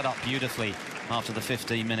well. It's set up beautifully after the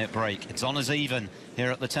 15-minute break. It's on as even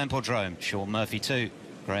here at the Templedrome. Shaun Murphy 2,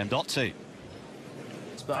 Graeme Dott 2.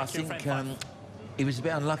 but I think he was a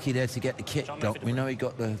bit unlucky there to get the kick, Doc. We know he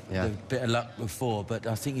got the bit of luck before, but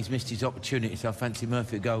I think he's missed his opportunity, so I fancy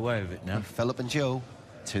Murphy to go away with it now. Philip and Joe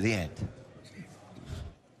to the end.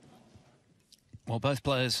 Well, both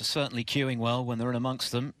players are certainly cueing well when they're in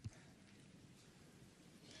amongst them.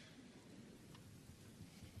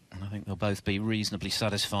 And I think they'll both be reasonably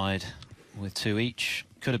satisfied with 2 each.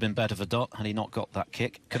 Could have been better for Dott had he not got that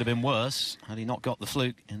kick. Could have been worse had he not got the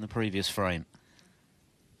fluke in the previous frame.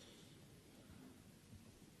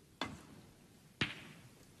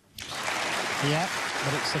 Yeah,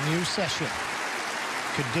 but it's a new session.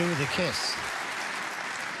 Could do with a kiss.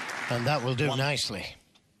 And that will do nicely.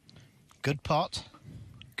 Good pot,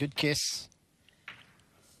 good kiss.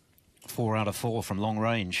 4 out of 4 from long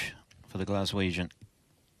range for the Glaswegian.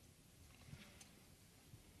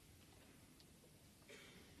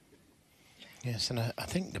 Yes, and I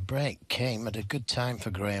think the break came at a good time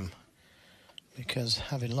for Graeme, because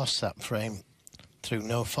having lost that frame through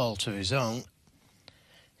no fault of his own,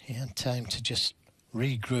 he had time to just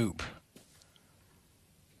regroup.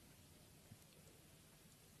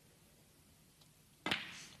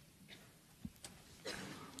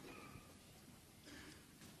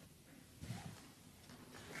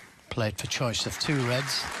 Played for choice of 2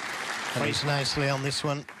 reds, and he's nicely on this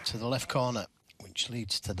one to the left corner, which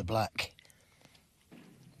leads to the black.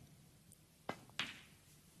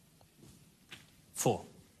 4.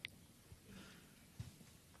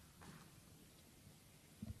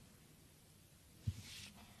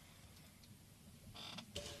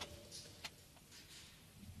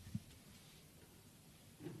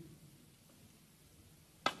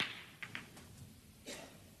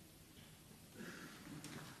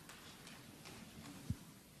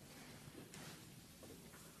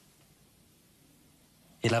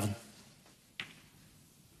 $11.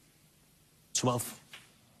 12.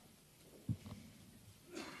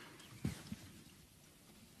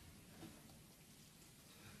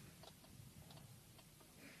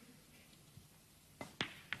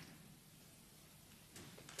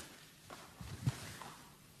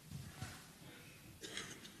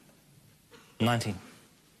 $19.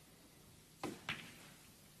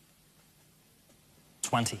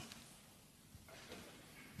 20.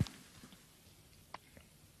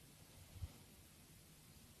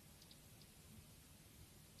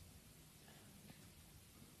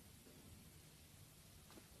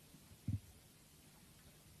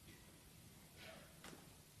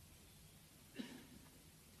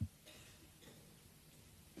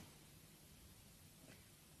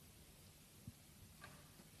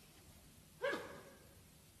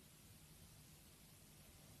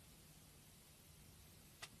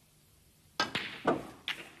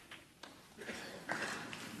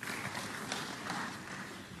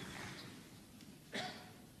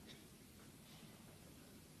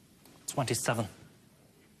 $27.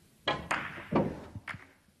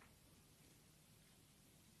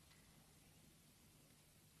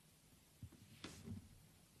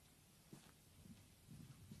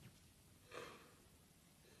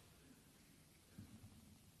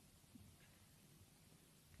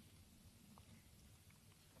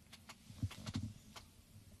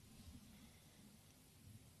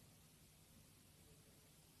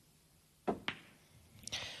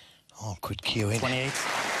 Awkward queuing. 28.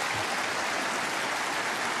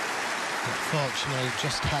 Unfortunately,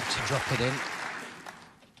 just had to drop it in.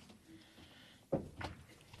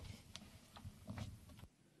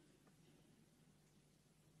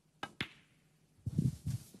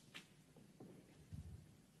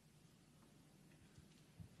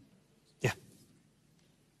 Yeah.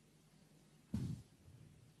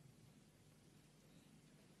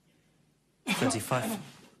 $35.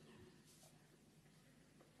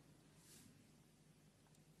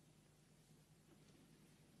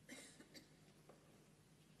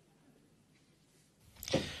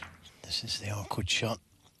 This is the awkward shot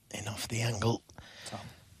in off the angle.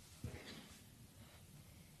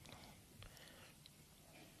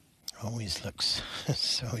 Always looks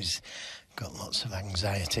so he's got lots of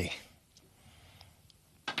anxiety.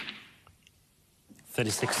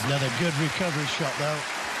 36. Another good recovery shot though.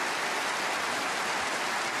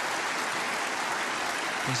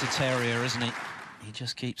 He's a terrier, isn't he? He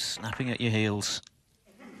just keeps snapping at your heels.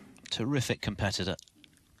 Terrific competitor.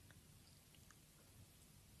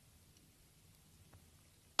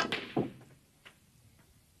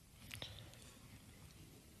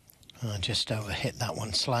 I just overhit that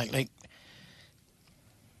one slightly.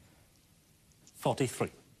 43.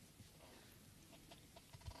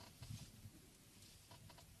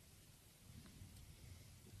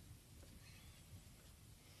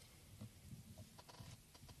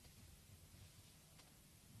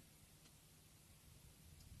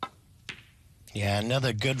 Yeah,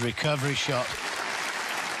 another good recovery shot.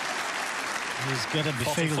 He's got to be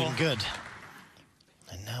 44. feeling good.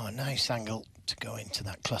 And now a nice angle to go into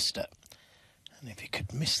that cluster. And if he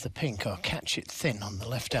could miss the pink or catch it thin on the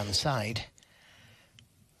left-hand side,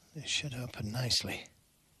 it should open nicely.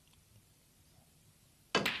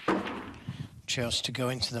 Chose to go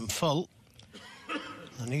into them full.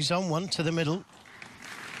 And he's on one to the middle.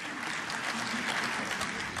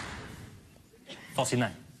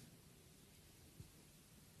 49.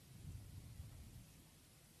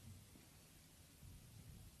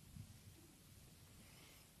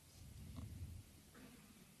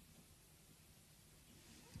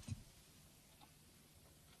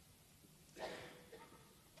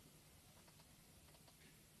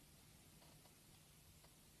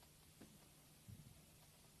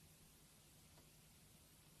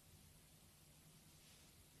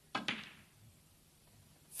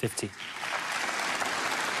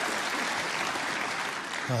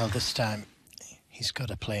 Well, this time he's got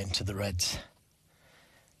to play into the reds.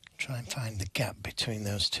 Try and find the gap between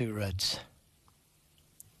those two reds.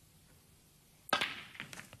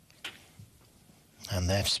 And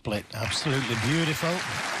they've split. Absolutely beautiful.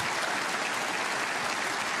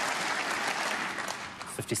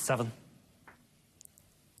 57.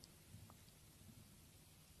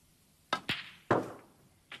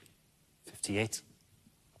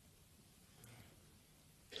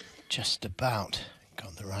 Just about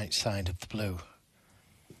got the right side of the blue.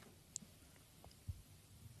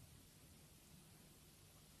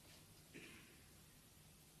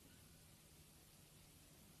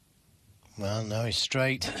 Well, no, he's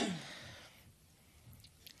straight.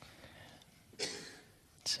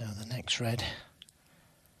 So the next red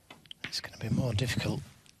is going to be more difficult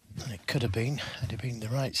than it could have been had it been the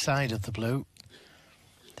right side of the blue.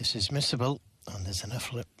 This is missable, and there's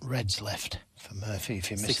enough reds left for Murphy if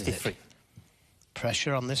he misses 63. it.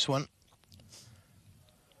 Pressure on this one.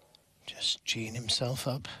 Just geeing himself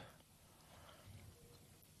up.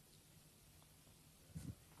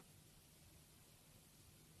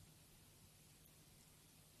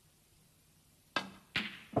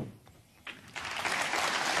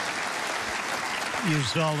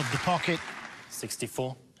 Used all of the pocket.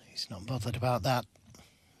 64. He's not bothered about that.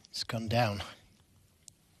 It's gone down.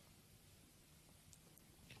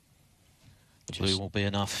 The blue will be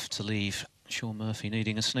enough to leave Shaun Murphy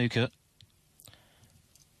needing a snooker.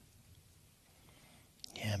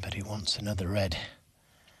 Yeah, but he wants another red.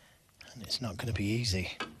 And it's not going to be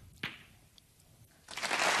easy.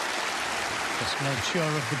 Just made sure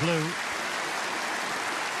of the blue.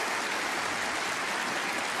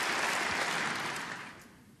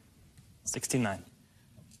 $69.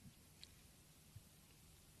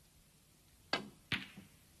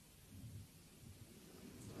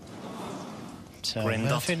 So Graeme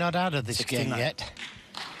Dott, Murphy not out of this 69. game yet.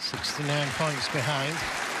 69 points behind.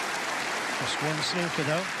 Just one snooker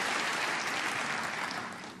though.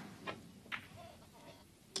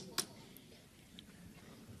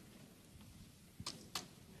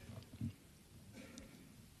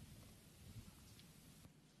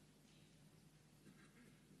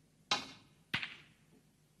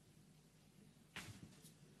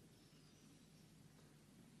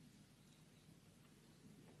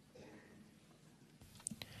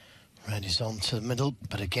 Red is on to the middle,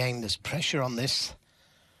 but again, there's pressure on this.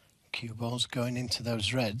 Cue ball's going into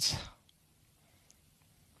those reds.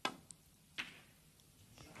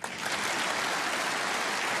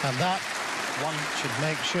 And that one should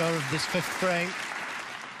make sure of this fifth frame.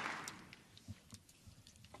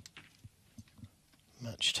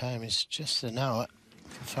 Match time is just an hour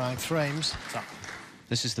for 5 frames.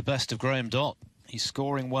 This is the best of Graeme Dott. He's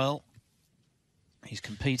scoring well. He's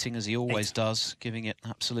competing as he always does, giving it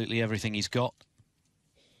absolutely everything he's got.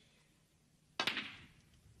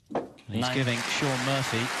 And he's giving Shaun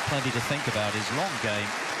Murphy plenty to think about. His long game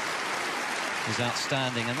is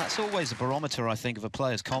outstanding, and that's always a barometer, I think, of a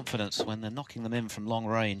player's confidence when they're knocking them in from long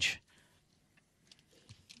range.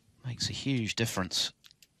 Makes a huge difference.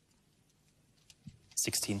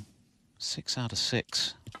 16. 6 out of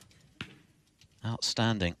 6.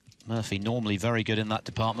 Outstanding. Murphy normally very good in that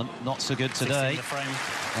department, not so good today.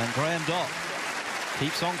 And Graeme Dott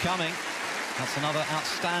keeps on coming. That's another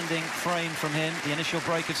outstanding frame from him. The initial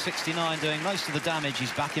break of 69 doing most of the damage.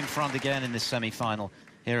 He's back in front again in this semi-final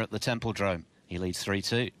here at the Templedrome. He leads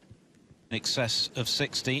 3-2. In excess of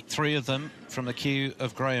 60, 3 of them from the cue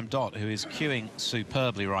of Graeme Dott, who is cueing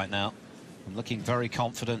superbly right now and looking very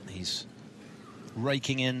confident. He's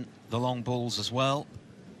raking in the long balls as well,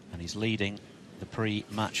 and he's leading the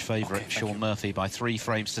pre-match favourite Shaun Murphy by 3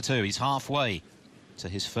 frames to 2. He's halfway to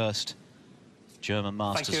his first German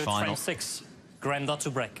Masters final. Frame 6. Graeme Dott to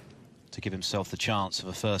break. to give himself the chance of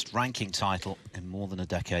a first ranking title in more than a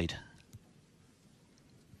decade.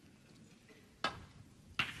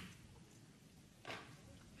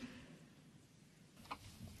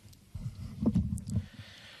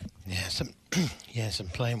 Yes, yes, and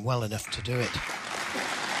playing well enough to do it.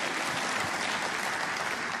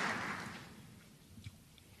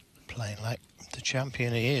 Playing like the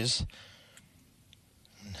champion he is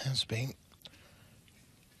and has been.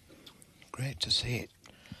 Great to see it.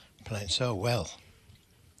 Playing so well.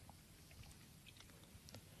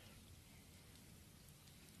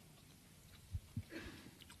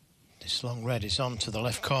 This long red is on to the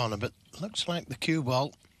left corner, but looks like the cue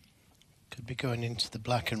ball could be going into the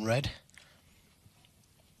black and red.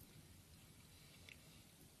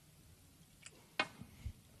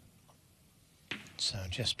 So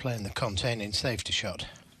just playing the containing safety shot.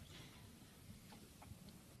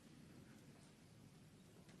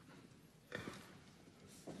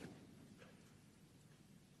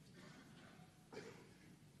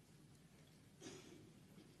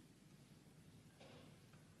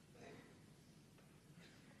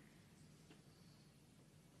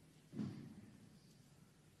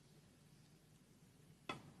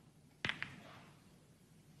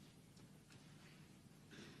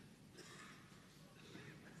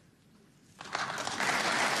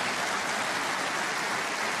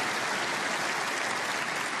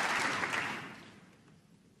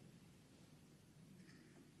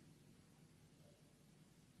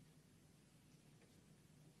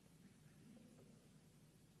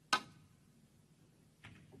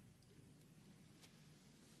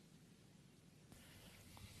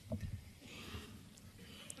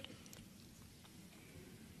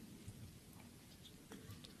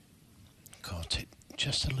 Caught it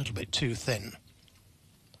just a little bit too thin.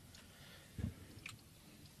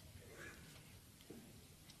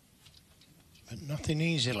 But nothing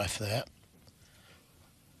easy left there.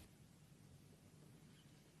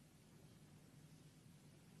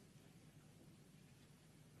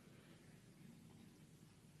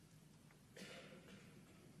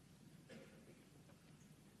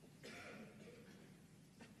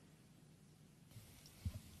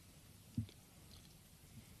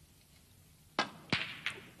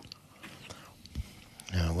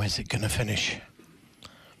 Now, where's it going to finish?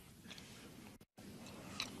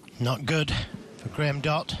 Not good for Graeme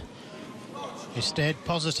Dott. He stayed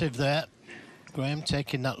positive there. Graeme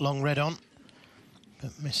taking that long red on,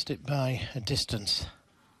 but missed it by a distance.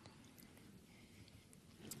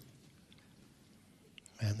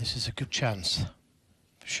 And this is a good chance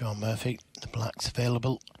for Shaun Murphy. The black's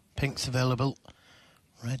available, pink's available,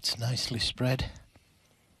 red's nicely spread.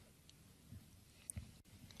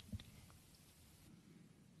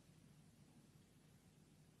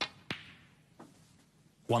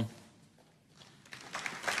 One.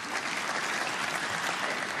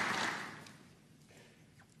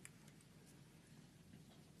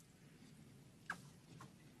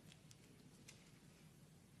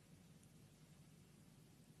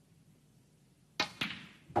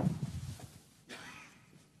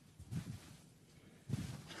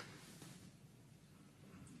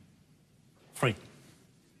 Three.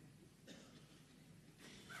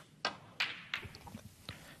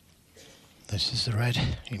 This is the red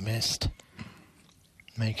he missed,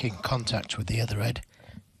 making contact with the other red.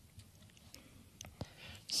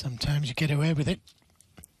 Sometimes you get away with it,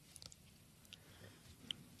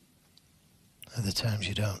 other times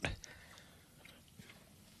you don't.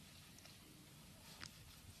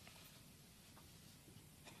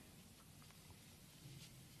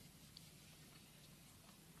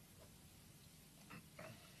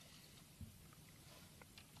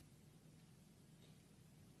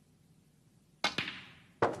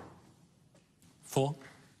 Four.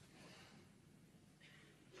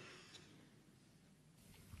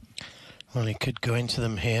 Well, he could go into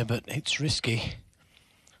them here, but it's risky.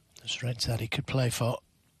 This red side he could play for.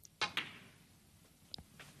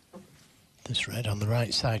 This red on the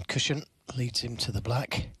right side cushion leads him to the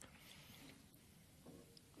black.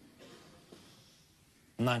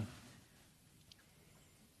 9.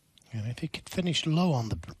 And if he could finish low on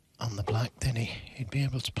the black, then he'd be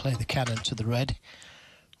able to play the cannon to the red,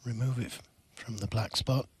 remove it from the black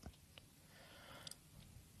spot.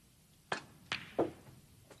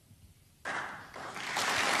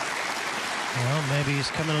 Well, maybe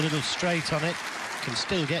he's coming a little straight on it. Can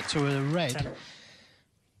still get to a red, 10.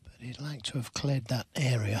 but he'd like to have cleared that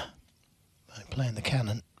area by playing the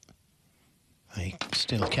cannon. He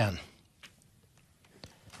still can.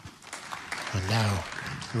 And now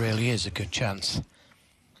really is a good chance.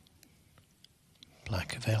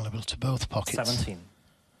 Black available to both pockets. 17.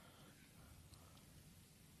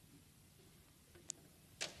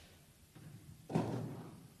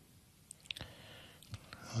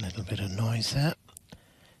 little bit of noise there.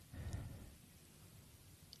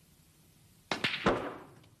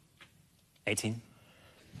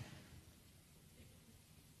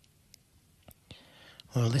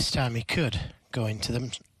 Well, this time he could go into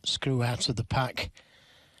them, screw out of the pack.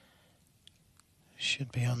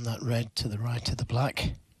 Should be on that red to the right of the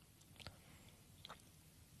black.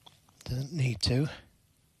 Doesn't need to.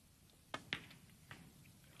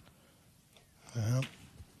 Well,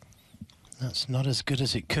 that's not as good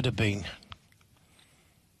as it could have been.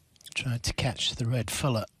 Tried to catch the red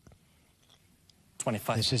fuller.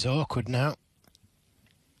 25. This is awkward now.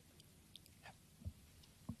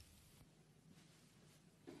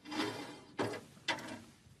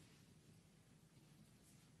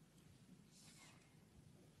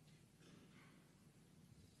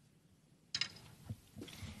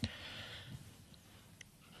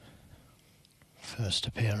 First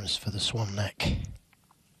appearance for the Swan Neck.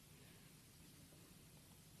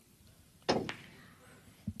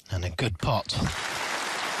 And a good pot.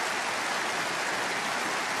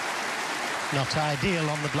 Not ideal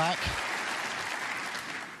on the black.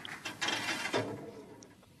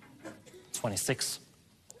 26.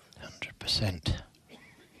 100%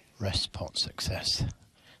 rest pot success.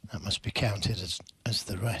 That must be counted as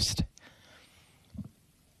the rest.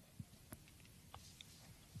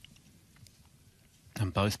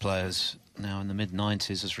 And both players now in the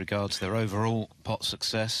mid-90s as regards their overall pot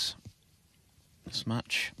success. This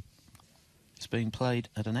match is being played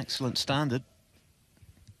at an excellent standard.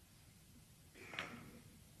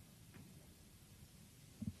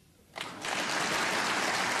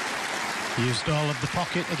 Used all of the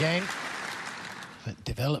pocket again, but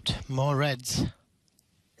developed more reds.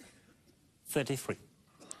 33.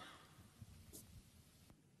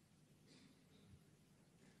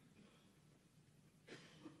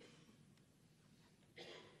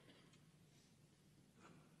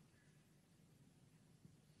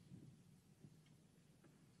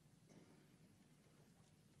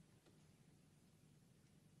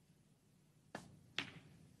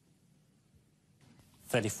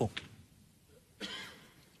 $34.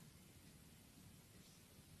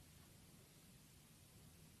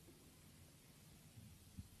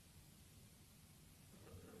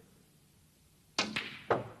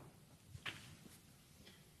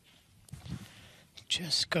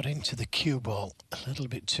 Just got into the cue ball a little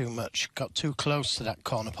bit too much. Got too close to that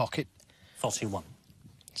corner pocket. 41.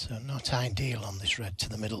 So not ideal on this red to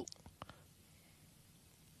the middle.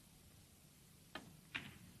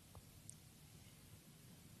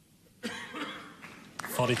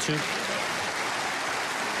 $42.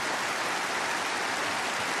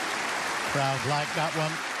 Crowd like that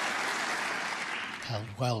one. Held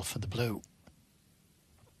well for the blue.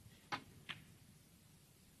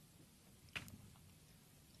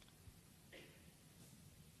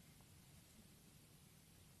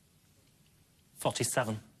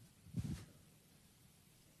 $47.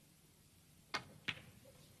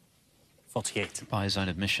 48. By his own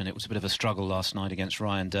admission, it was a bit of a struggle last night against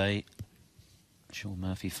Ryan Day. Shaun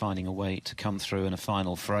Murphy finding a way to come through in a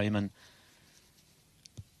final frame, and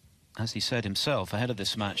as he said himself ahead of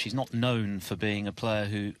this match, he's not known for being a player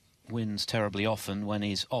who wins terribly often when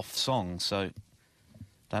he's off song, so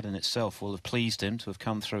that in itself will have pleased him to have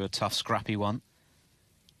come through a tough, scrappy one.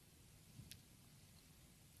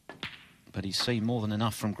 But he's seen more than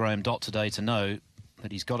enough from Graeme Dott today to know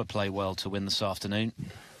that he's got to play well to win this afternoon,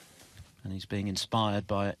 and he's being inspired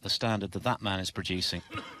by the standard that that man is producing.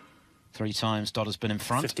 3 times Dott has been in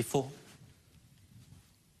front. 54.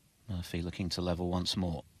 Murphy looking to level once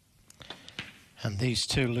more. And these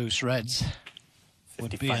 2 loose reds 55.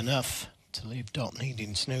 would be enough to leave Dott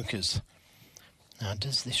needing snookers. Now,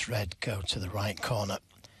 does this red go to the right corner?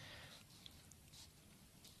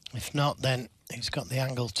 If not, then he's got the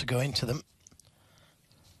angle to go into them.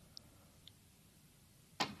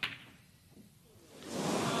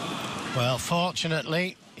 Well,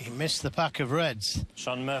 fortunately, he missed the pack of reds.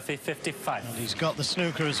 Shaun Murphy, 55. And he's got the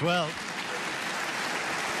snooker as well.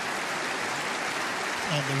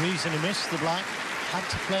 And the reason he missed the black, had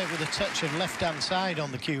to play it with a touch of left-hand side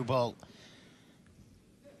on the cue ball.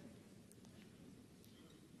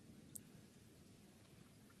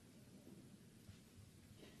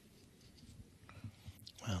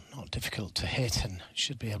 Well, not difficult to hit, and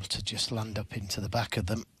should be able to just land up into the back of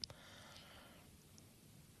them.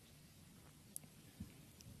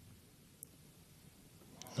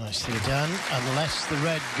 Nicely done, unless the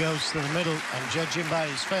red goes to the middle, and judging by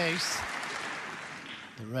his face,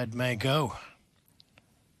 the red may go.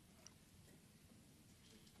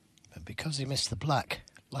 But because he missed the black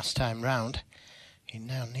last time round, he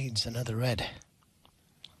now needs another red.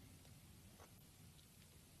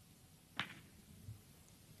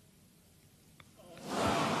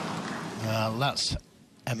 that's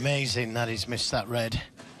amazing that he's missed that red.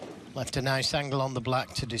 Left a nice angle on the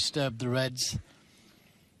black to disturb the reds.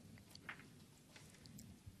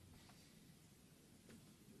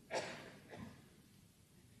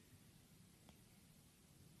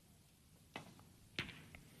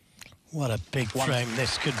 What a big frame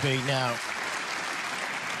this could be now.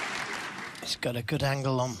 It's got a good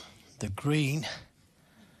angle on the green.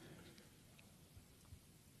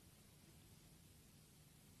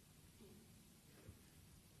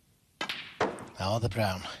 Oh, the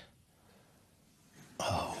brown.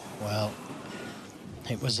 Oh, well,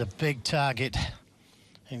 it was a big target.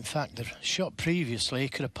 In fact, the shot previously, he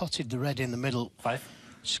could have potted the red in the middle,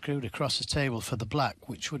 screwed across the table for the black,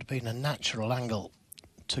 which would have been a natural angle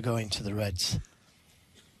to go into the reds.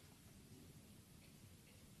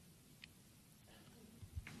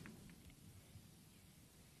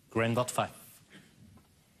 Graeme Dott 5.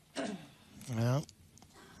 Well,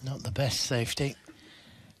 not the best safety.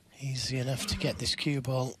 Easy enough to get this cue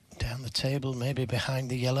ball down the table, maybe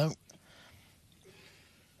behind the yellow.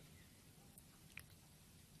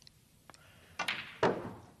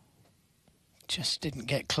 Just didn't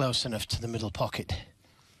get close enough to the middle pocket.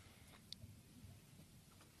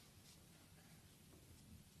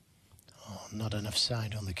 Oh, not enough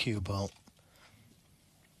side on the cue ball.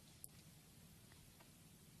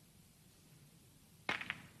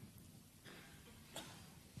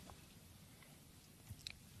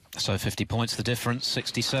 So 50 points the difference,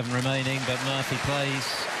 67 remaining, but Murphy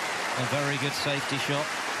plays a very good safety shot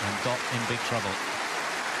and Dott in big trouble.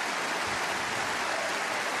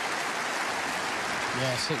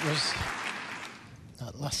 Yes, it was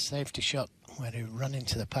that last safety shot where he ran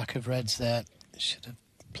into the pack of reds there. Should have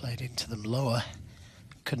played into them lower.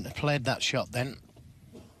 Couldn't have played that shot then.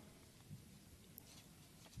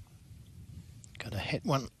 Got to hit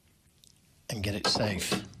one and get it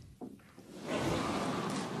safe.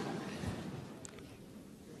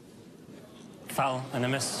 Foul and a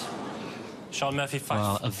miss. Shaun Murphy 5.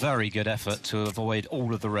 Well, a very good effort to avoid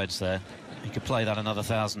all of the reds there. He could play that another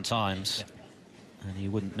 1,000 times and he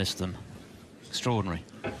wouldn't miss them. Extraordinary.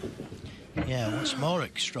 Yeah, what's more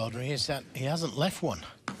extraordinary is that he hasn't left one.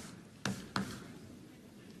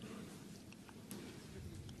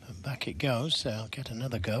 And back it goes, so I'll get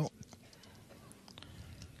another go.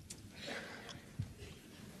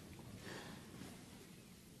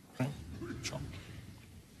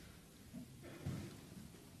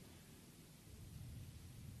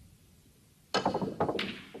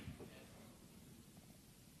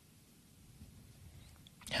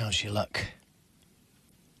 How's your luck?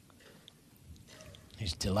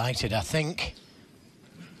 He's delighted, I think.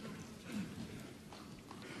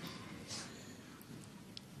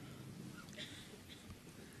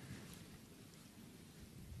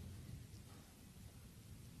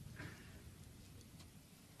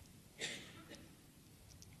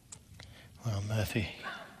 Well, Murphy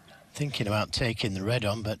thinking about taking the red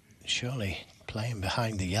on, but surely playing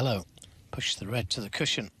behind the yellow. Push the red to the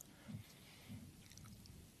cushion.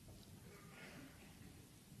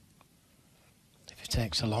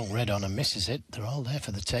 Takes a long red on and misses it, they're all there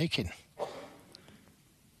for the taking.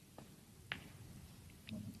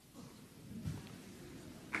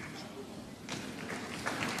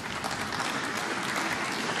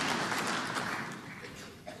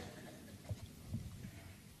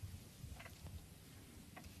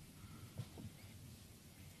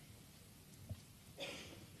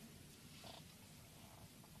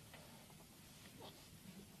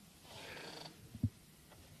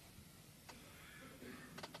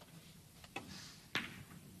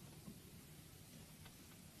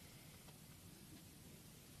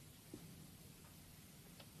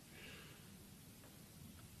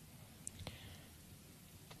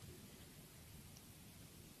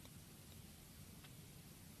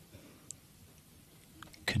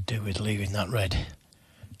 Could do with leaving that red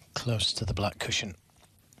close to the black cushion.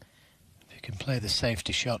 If you can play the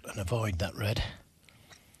safety shot and avoid that red.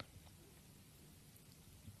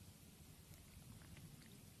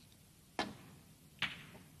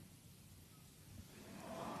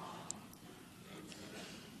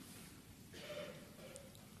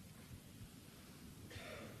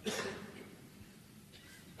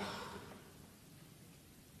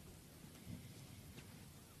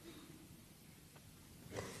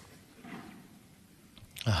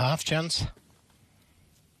 A half chance.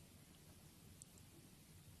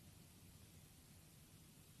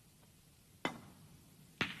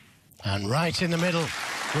 And right in the middle.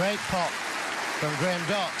 Great pot from Graeme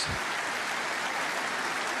Dott.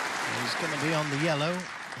 He's going to be on the yellow.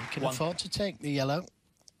 He can afford to take the yellow.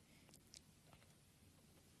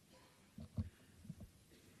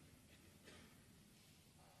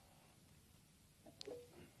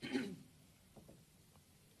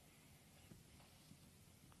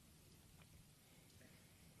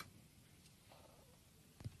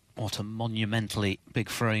 What a monumentally big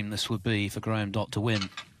frame this would be for Graeme Dott to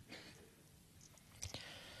win.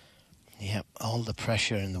 Yep, all the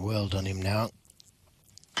pressure in the world on him now.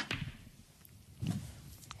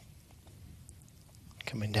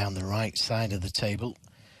 Coming down the right side of the table,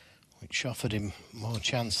 which offered him more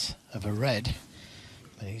chance of a red,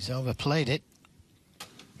 but he's overplayed it.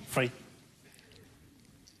 Free.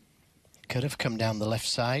 Could have come down the left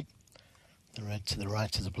side, the red to the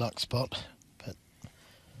right of the black spot, but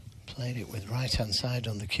played it with right-hand side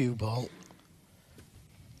on the cue ball.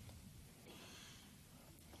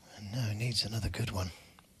 And now he needs another good one.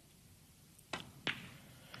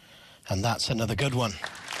 And that's another good one.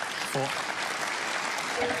 4.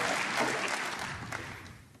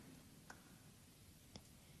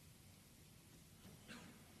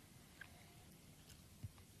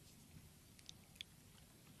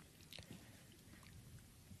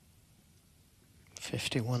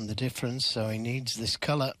 .51 the difference, so he needs this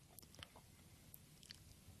colour.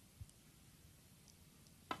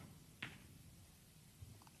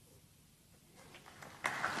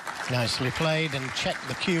 Nicely played, and checked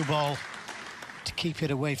the cue ball to keep it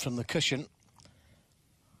away from the cushion.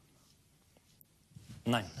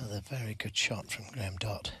 9. Another very good shot from Graeme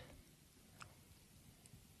Dott.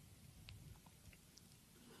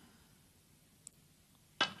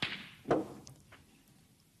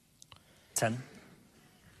 Ten.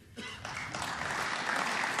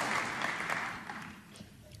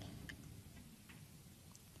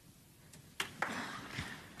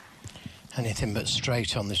 Anything but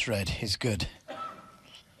straight on this red is good.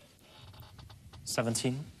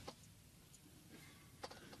 17.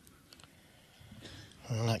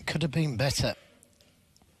 Well, that could have been better.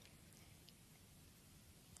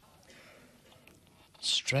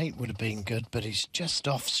 Straight would have been good, but he's just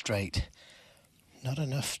off straight. Not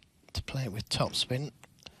enough to play it with topspin,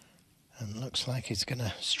 and looks like he's going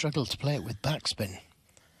to struggle to play it with backspin.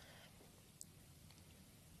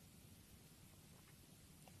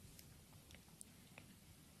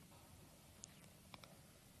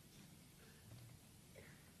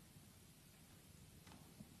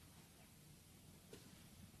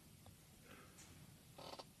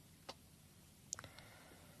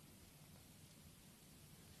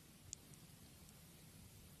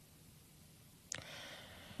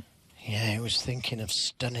 Yeah, he was thinking of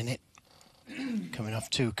stunning it, coming off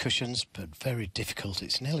 2 cushions, but very difficult.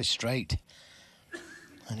 It's nearly straight.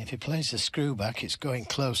 And if he plays the screw back, it's going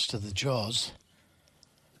close to the jaws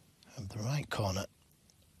of the right corner.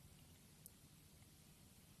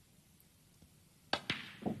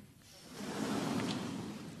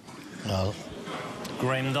 No.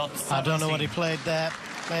 Graeme Dott. I don't know what he played there.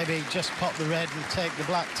 Maybe just pop the red and take the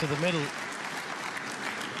black to the middle.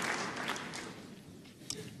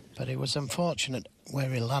 But it was unfortunate where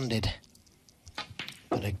he landed.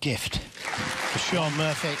 But a gift for Shaun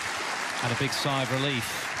Murphy. And a big sigh of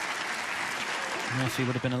relief. Murphy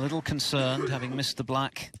would have been a little concerned, having missed the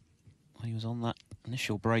black. He was on that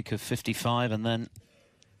initial break of 55, and then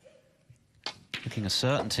looking a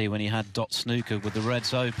certainty when he had Dott snooker with the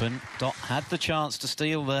reds open. Dott had the chance to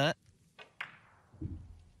steal there.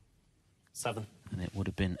 7. And it would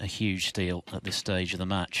have been a huge steal at this stage of the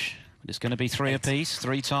match. But it's going to be 3 apiece.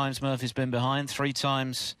 3 times Murphy's been behind. 3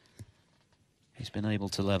 times he's been able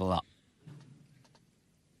to level up.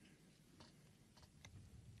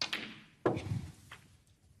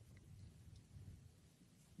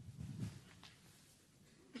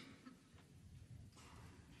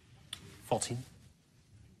 $14.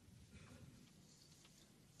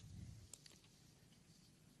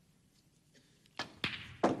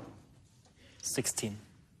 16.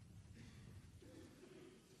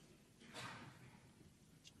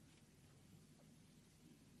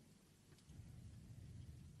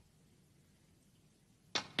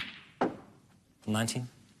 19.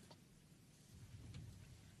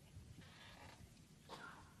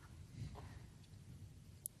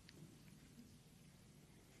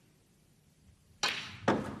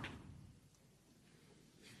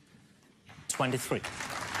 23.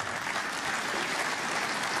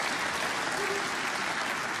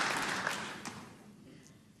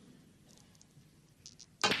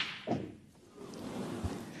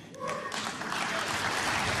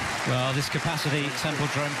 Well, this capacity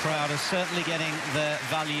Templedrome crowd is certainly getting their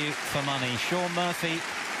value for money. Shaun Murphy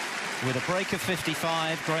with a break of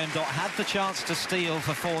 55. Graeme Dott had the chance to steal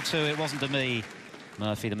for 4-2. It wasn't to me.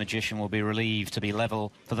 Murphy, the magician, will be relieved to be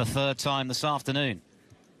level for the 3rd time this afternoon.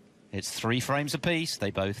 It's 3 frames apiece.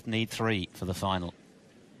 They both need 3 for the final.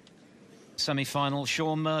 semi-final.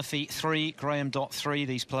 Shaun Murphy 3, Graeme Dott 3.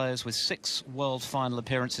 These players with 6 world final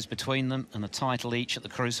appearances between them and a title each at the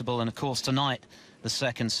Crucible. And of course tonight, the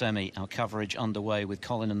second semi. Our coverage underway with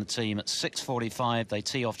Colin and the team at 6:45. They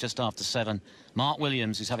tee off just after 7. Mark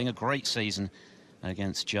Williams, who's having a great season,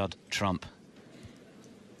 against Judd Trump.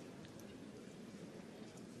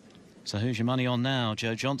 So who's your money on now,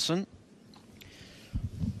 Joe Johnson?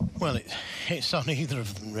 Well, it's on either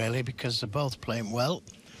of them, really, because they're both playing well.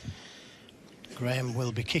 Graeme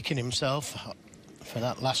will be kicking himself for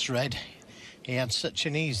that last red. He had such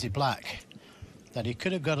an easy black that he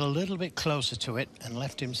could have got a little bit closer to it and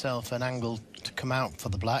left himself an angle to come out for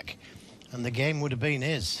the black, and the game would have been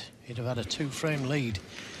his. He'd have had a 2-frame lead.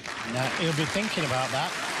 Now, he'll be thinking about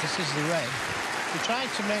that. This is the red. He tried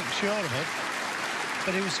to make sure of it,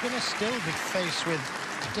 but he was going to still be faced with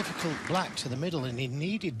a difficult black to the middle, and he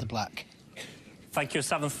needed the black. Thank you,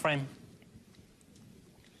 7th frame.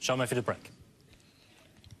 Shaun Murphy to break.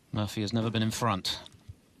 Murphy has never been in front.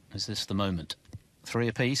 Is this the moment? 3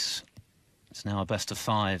 apiece. It's now a best of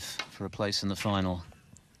 5 for a place in the final.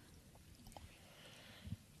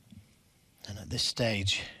 And at this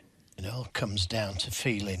stage, it all comes down to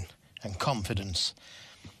feeling and confidence.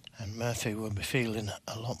 And Murphy will be feeling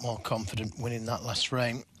a lot more confident winning that last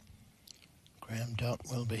frame. Graeme Dott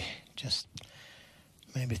will be just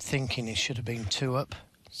maybe thinking he should have been 2 up.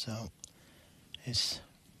 So his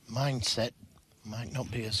mindset might not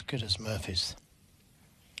be as good as Murphy's.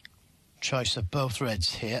 Choice of both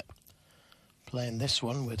reds here. Playing this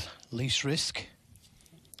one with least risk.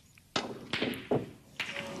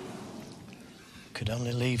 Could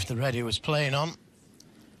only leave the red he was playing on.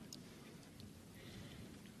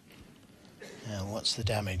 Now, what's the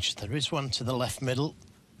damage? There is one to the left middle.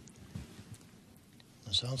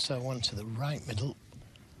 There's also one to the right middle.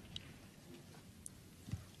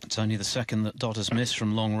 It's only the second that Dott has missed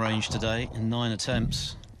from long range today in 9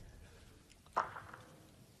 attempts.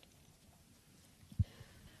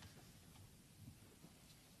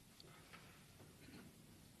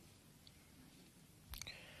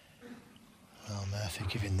 Well, Murphy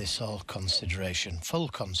giving this all consideration, full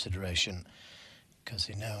consideration, because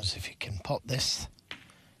he knows if he can pot this,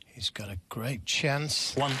 he's got a great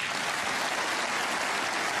chance. 1.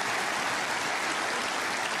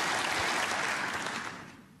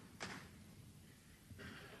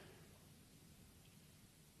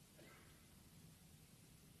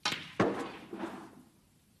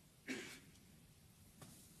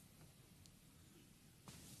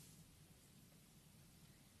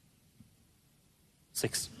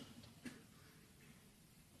 Six.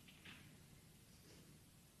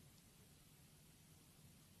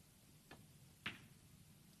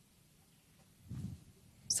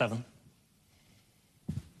 7.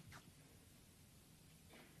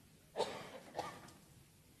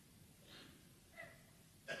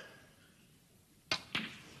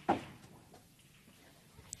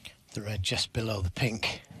 'The red just below the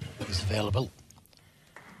pink is available.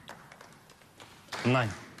 9.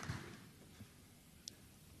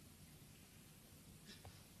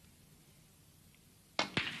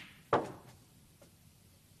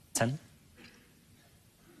 10.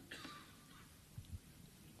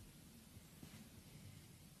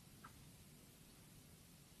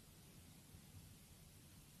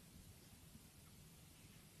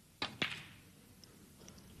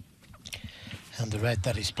 'And the red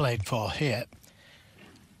that he's played for here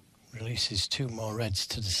releases 2 more reds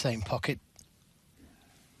to the same pocket.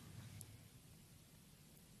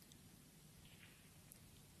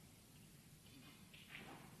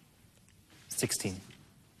 16.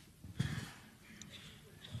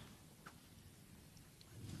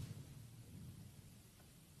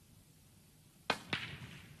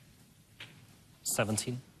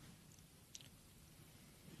 17.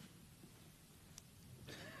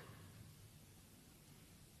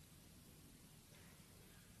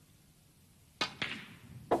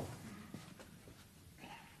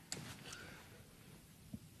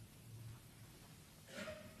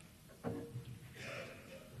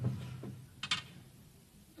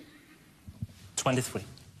 23.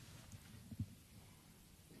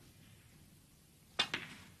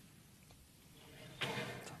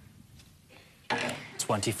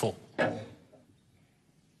 24.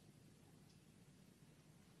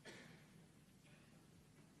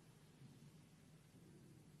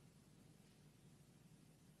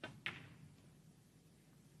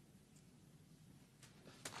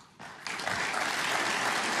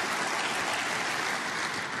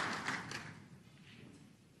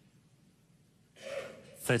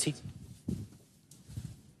 30.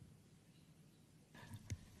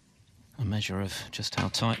 A measure of just how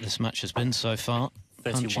tight this match has been so far.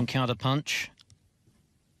 punch and counter punch.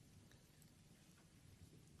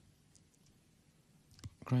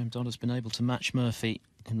 Graeme Dott has been able to match Murphy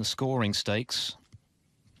in the scoring stakes,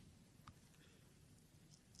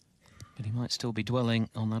 but he might still be dwelling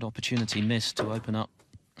on that opportunity missed to open up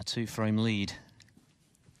a 2-frame lead.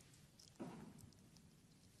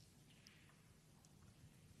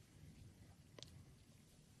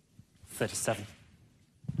 $37.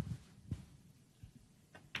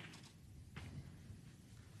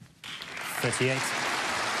 $38.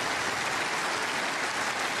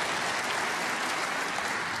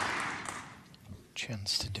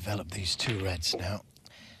 Chance to develop these 2 reds now.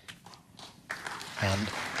 And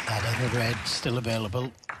that other red still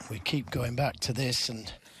available. We keep going back to this,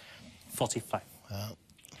 and 45. well,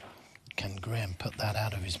 can Graeme put that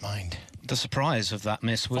out of his mind? The surprise of that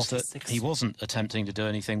miss was 46. that he wasn't attempting to do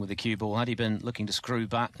anything with the cue ball. Had he been looking to screw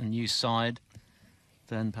back and use side,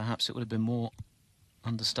 then perhaps it would have been more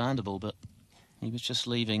understandable, but he was just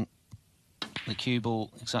leaving the cue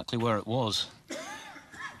ball exactly where it was.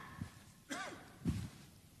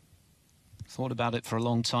 Thought about it for a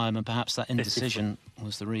long time, and perhaps that indecision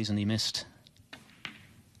was the reason he missed.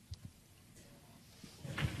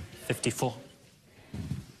 54.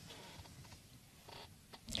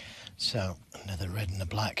 So, another red and a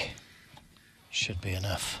black should be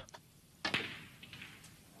enough.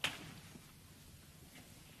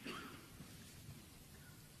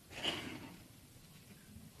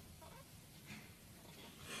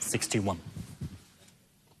 $61.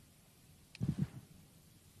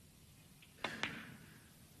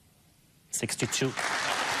 $62.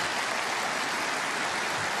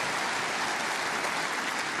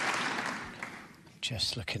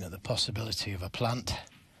 Just looking at the possibility of a plant.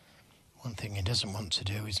 One thing he doesn't want to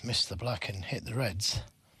do is miss the black and hit the reds.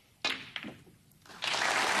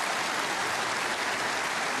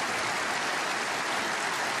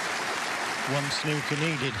 One snooker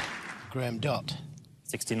needed, Graeme Dott.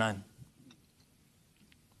 69.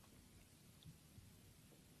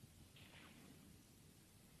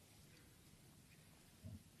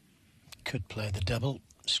 Could play the double,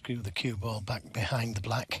 screw the cue ball back behind the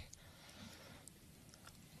black.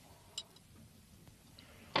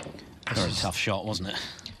 Very tough shot, wasn't it?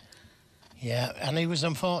 Yeah, and he was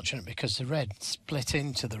unfortunate because the red split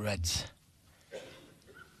into the reds.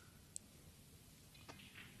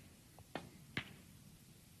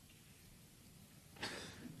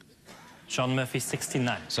 Shaun Murphy,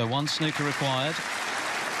 69. So 1 snooker required.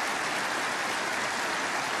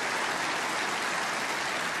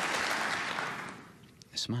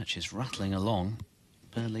 This match is rattling along.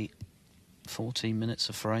 Barely 14 minutes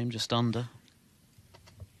a frame, just under.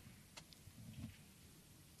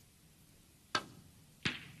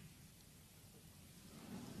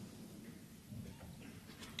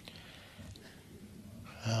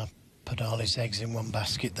 Put all his eggs in one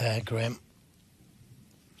basket there, Graeme.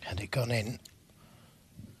 Had it gone in,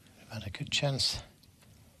 we've had a good chance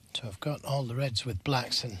to have got all the reds with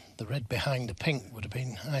blacks, and the red behind the pink would have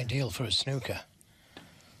been ideal for a snooker.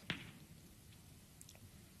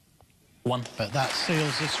 1. But that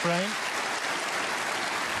seals this frame.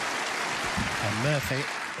 And Murphy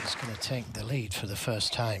is going to take the lead for the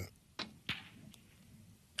first time.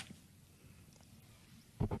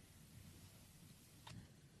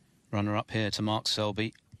 Runner-up here to Mark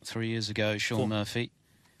Selby. 3 years ago, Shaun 4. Murphy.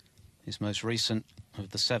 His most recent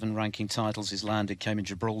of the 7 ranking titles he's landed came in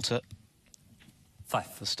Gibraltar.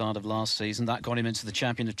 5. The start of last season. That got him into the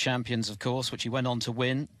Champion of Champions, of course, which he went on to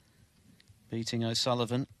win, beating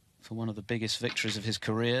O'Sullivan for one of the biggest victories of his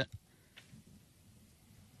career.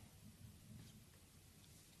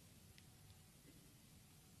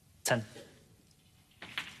 $10.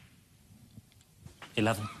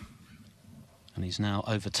 $11. And he's now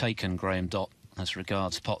overtaken Graeme Dott as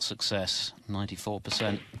regards pot success.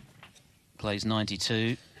 94%. Plays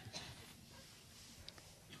 92.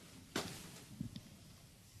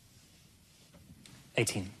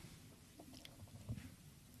 $18.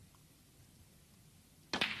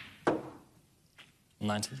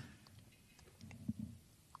 $90.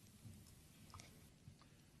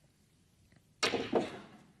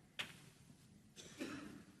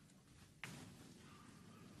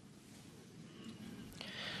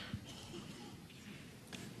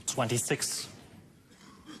 $26.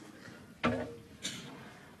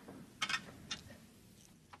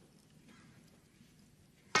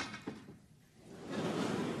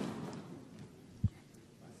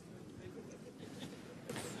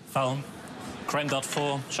 Foul. Graeme Dott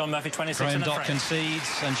 4, Shaun Murphy 26. Graeme Dott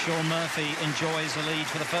concedes, and Shaun Murphy enjoys the lead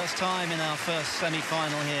for the first time in our first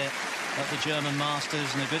semi-final here at the German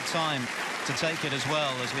Masters, and a good time to take it as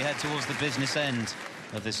well as we head towards the business end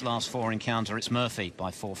of this last 4 encounter. It's Murphy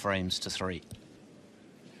by 4 frames to 3.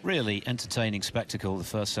 Really entertaining spectacle, the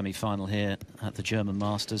first semi-final here at the German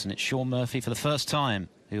Masters, and it's Shaun Murphy for the first time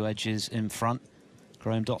who edges in front.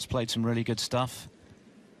 Graeme Dott's played some really good stuff.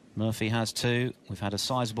 Murphy has too. We've had a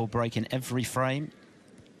sizable break in every frame,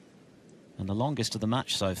 and the longest of the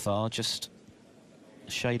match so far, just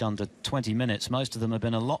a shade under 20 minutes. Most of them have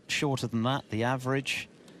been a lot shorter than that. The average,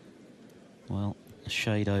 well, a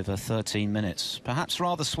shade over 13 minutes. Perhaps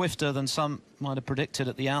rather swifter than some might have predicted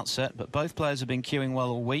at the outset, but both players have been queuing well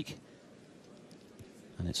all week.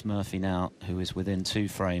 And it's Murphy now who is within 2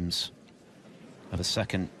 frames of a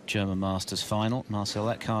second German Masters final. Marcel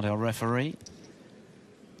Eckhard, our referee,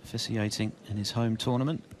 officiating in his home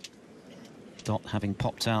tournament. Dott having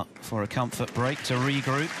popped out for a comfort break to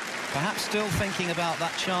regroup, perhaps still thinking about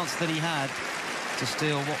that chance that he had to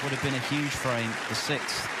steal what would have been a huge frame, the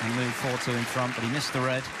 6th, and move 4-2 in front, but he missed the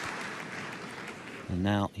red. And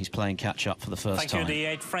now he's playing catch-up for the first time. Thank you,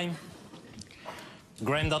 the 8th frame.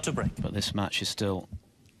 Graeme Dott to break. But this match is still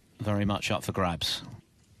very much up for grabs.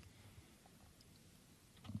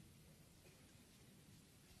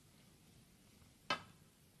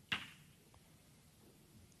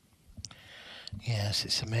 Yes,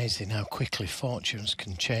 it's amazing how quickly fortunes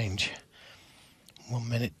can change. 1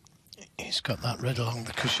 minute, he's got that red along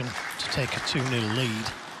the cushion to take a 2-0 lead.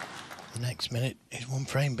 The next minute, he's 1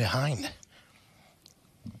 frame behind.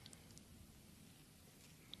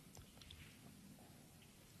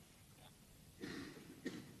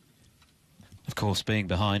 Of course, being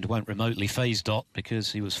behind won't remotely faze Dott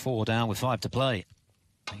because he was 4 down with 5 to play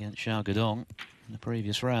against Shaun in the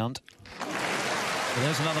previous round. But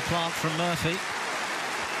there's another plant from Murphy.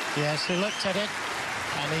 Yes, he looked at it,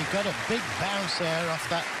 and he got a big bounce there off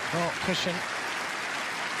that court cushion,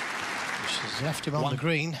 which has left him on the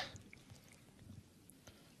green.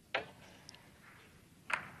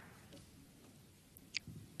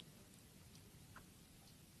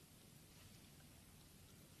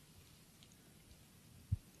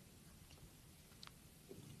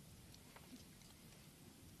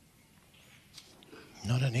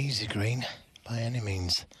 Not an easy green by any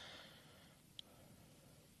means.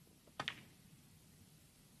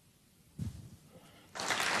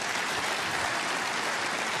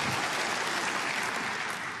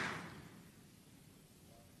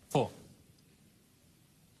 Four.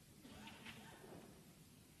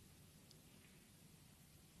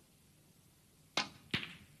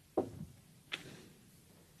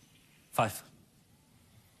 Five.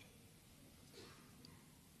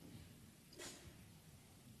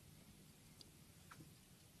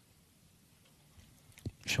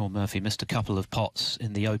 Shaun Murphy missed a couple of pots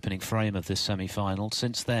in the opening frame of this semi-final.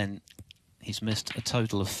 Since then, he's missed a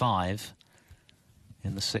total of 5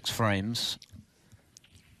 in the 6 frames.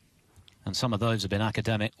 And some of those have been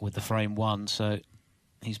academic with the frame 1, so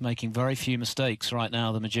he's making very few mistakes right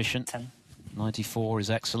now, the magician. 10. 94 is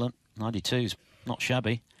excellent. 92 is not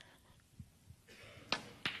shabby.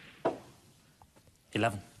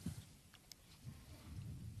 11.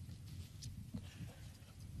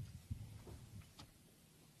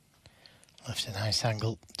 Left a nice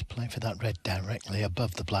angle to play for that red directly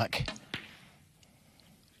above the black,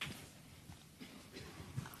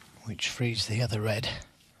 which frees the other red.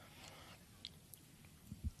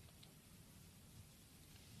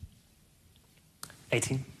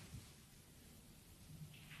 $18.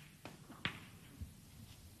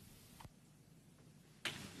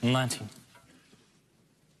 19.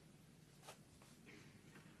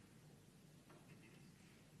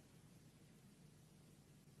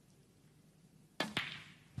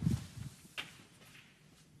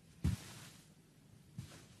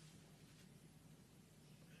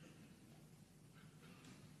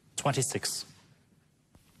 26.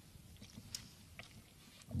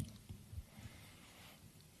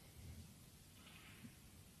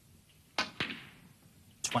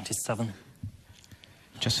 27.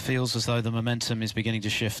 Just feels as though the momentum is beginning to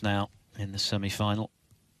shift now in the semi-final.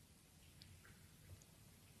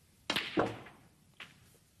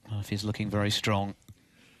 Murphy's looking very strong.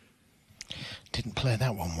 Didn't play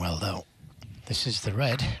that one well, though. This is the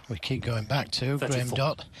red we keep going back to. 34. Graeme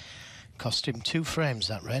Dott. Cost him 2 frames,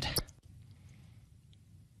 that red.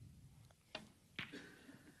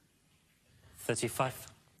 35.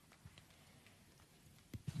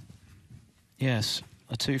 Yes,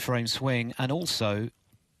 a 2-frame swing, and also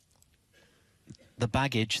the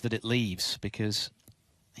baggage that it leaves, because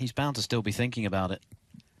he's bound to still be thinking about it.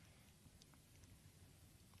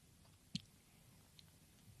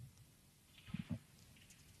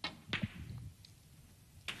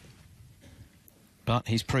 But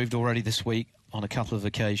he's proved already this week on a couple of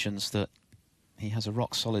occasions that He has a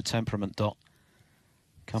rock-solid temperament, Dott,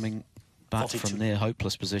 coming back 42. from near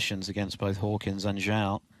hopeless positions against both Hawkins and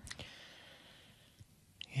Zhao.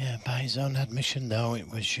 Yeah, by his own admission, though, it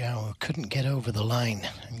was Zhao who couldn't get over the line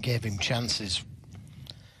and gave him chances.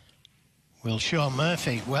 Will Shaun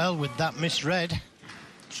Murphy, well, with that misread,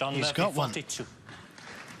 Shaun he's Murphy, got one. 42.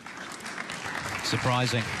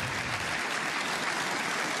 Surprising.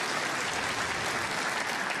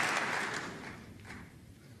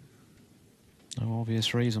 No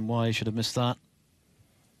obvious reason why he should have missed that.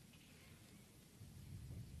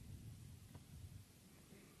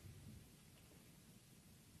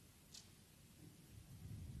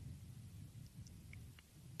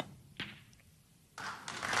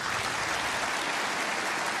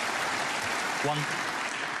 One.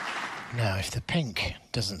 Now, if the pink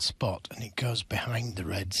doesn't spot and it goes behind the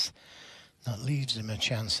reds, that leaves him a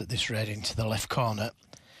chance at this red into the left corner.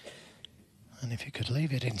 And if he could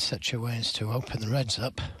leave it in such a way as to open the reds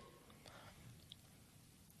up.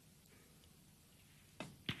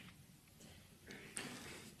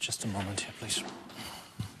 Just a moment here, please.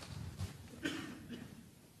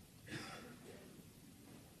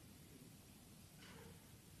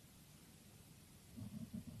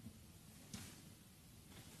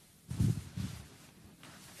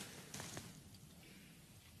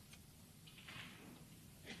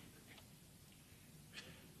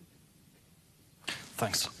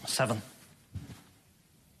 Thanks. 7.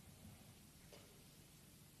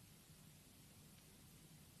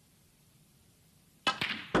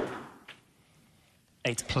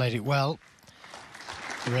 Eight. Played it well.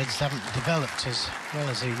 The reds haven't developed as well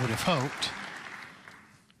as he would have hoped.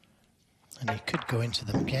 And he could go into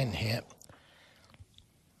them again here.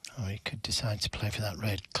 Or he could decide to play for that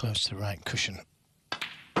red close to the right cushion.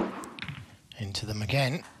 Into them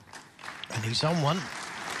again. And he's on one.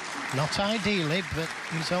 Not ideally, but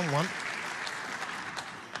he's on one.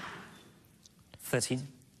 13.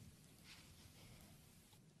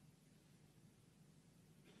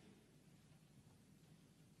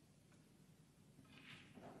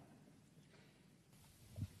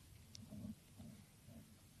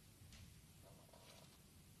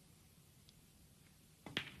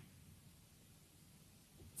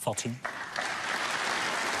 Fourteen.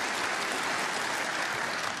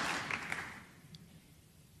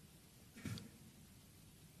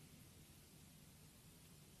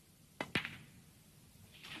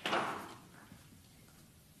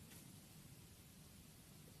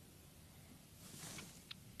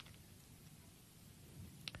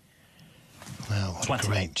 Well, what 20. a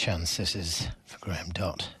great chance this is for Graeme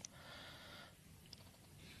Dott.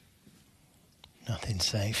 Nothing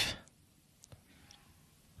safe.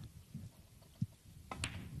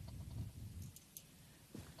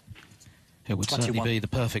 It would 21. certainly be the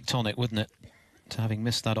perfect tonic, wouldn't it? To having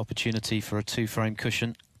missed that opportunity for a 2-frame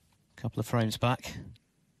cushion. A couple of frames back.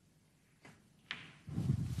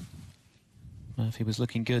 Murphy was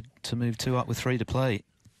looking good to move 2 up with 3 to play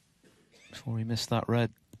before he missed that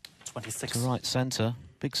red. 26. To right centre.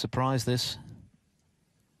 Big surprise, this.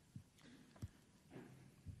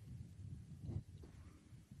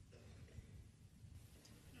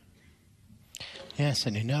 Yes,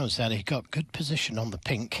 and he knows that he got good position on the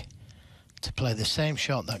pink to play the same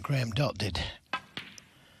shot that Graeme Dott did.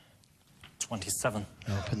 27.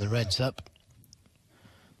 Open the reds up.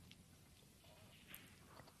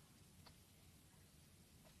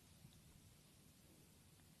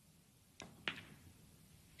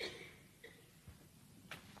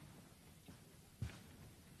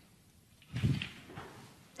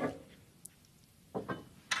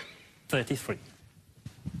 $33.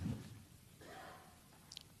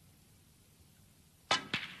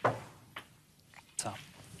 Top.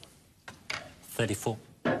 34.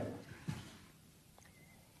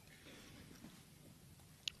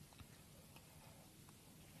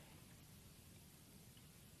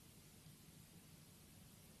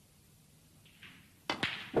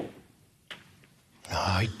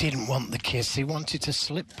 Oh, he didn't want the kiss. He wanted to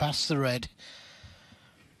slip past the red.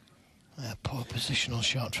 A poor positional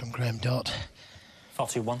shot from Graeme Dott.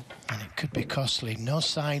 41. And it could be costly. No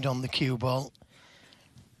side on the cue ball.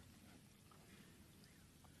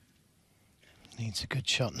 Needs a good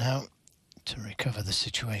shot now to recover the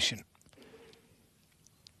situation.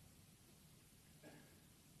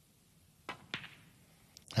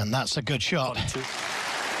 And that's a good shot. 42.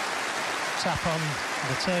 Tap on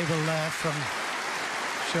the table there from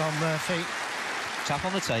Shaun Murphy. Tap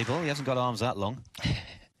on the table. He hasn't got arms that long.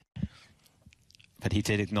 But he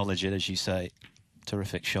did acknowledge it, as you say.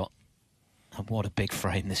 Terrific shot. And what a big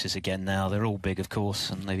frame this is again now. They're all big, of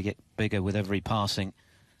course, and they get bigger with every passing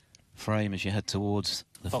frame as you head towards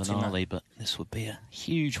the 49. finale, but this would be a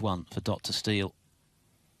huge one for Dott to steal.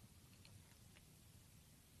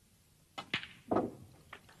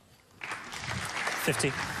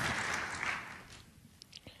 $50.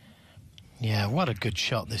 Yeah, what a good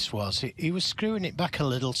shot this was. He was screwing it back a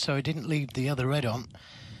little so he didn't leave the other red on.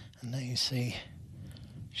 And there you see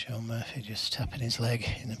Shaun Murphy just tapping his leg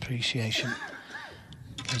in appreciation.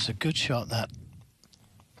 It was a good shot, that.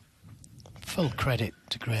 Full credit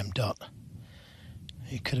to Graeme Dott.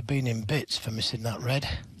 He could have been in bits for missing that red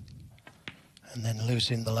and then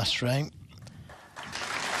losing the last frame.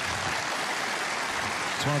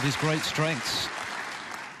 It's one of his great strengths.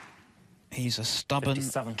 He's a stubborn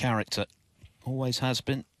 57. character. Always has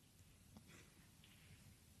been.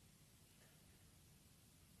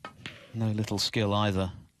 No little skill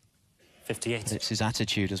either. 58. It's his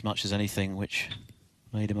attitude as much as anything which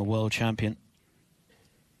made him a world champion.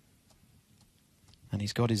 And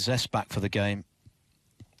he's got his zest back for the game.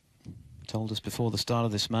 Told us before the start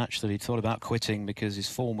of this match that he'd thought about quitting because his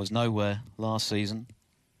form was nowhere last season.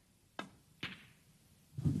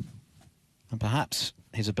 And perhaps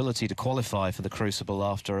his ability to qualify for the Crucible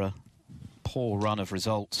after a poor run of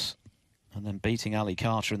results and then beating Ali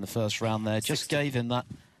Carter in the first round there just 60. gave him that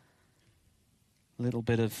little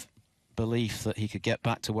bit of belief that he could get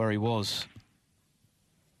back to where he was.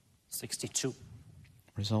 62.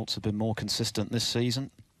 Results have been more consistent this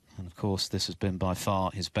season, and of course this has been by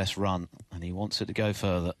far his best run, and he wants it to go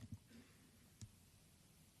further.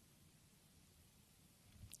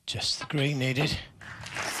 Just the green needed.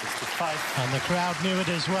 65. And the crowd knew it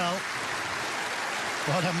as well.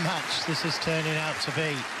 What a match this is turning out to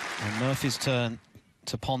be. And Murphy's turn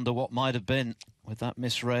to ponder what might have been with that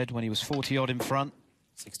misread when he was 40-odd in front.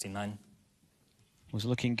 69. Was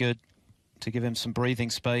looking good to give him some breathing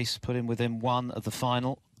space, put him within one of the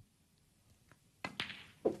final.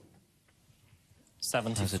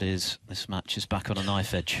 70. As it is, this match is back on a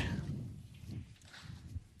knife edge.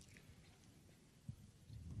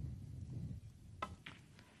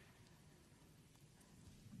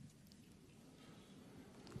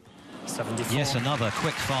 Yes, another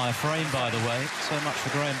quick-fire frame, by the way. So much for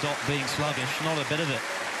Graeme Dott being sluggish. Not a bit of it.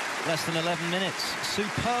 Less than 11 minutes.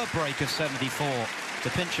 Superb break of 74. To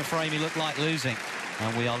pinch a frame he looked like losing.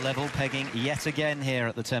 And we are level pegging yet again here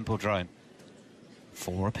at the Templedrome.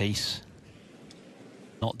 4 apiece.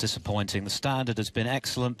 Not disappointing. The standard has been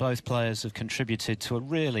excellent. Both players have contributed to a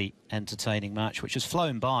really entertaining match, which has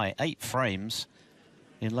flown by. 8 frames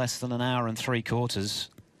in less than an hour and 3/4.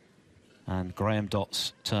 And Graeme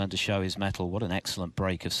Dott's turn to show his mettle. What an excellent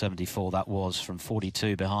break of 74 that was from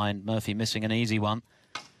 42 behind. Murphy missing an easy one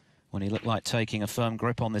when he looked like taking a firm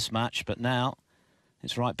grip on this match. But now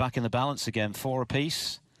it's right back in the balance again. 4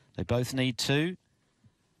 apiece. They both need 2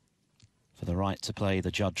 for the right to play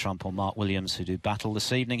the Judd Trump or Mark Williams, who do battle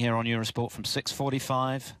this evening here on Eurosport from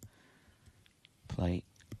 6:45. Play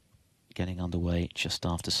getting underway just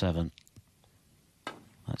after 7.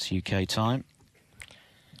 That's UK time.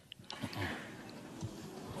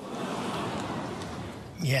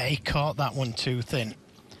 Yeah, he caught that one too thin.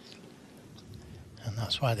 And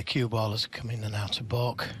that's why the cue ballers come in and out of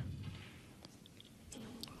balk.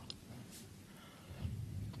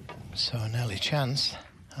 So an early chance,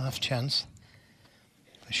 half chance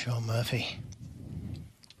for Shaun Murphy.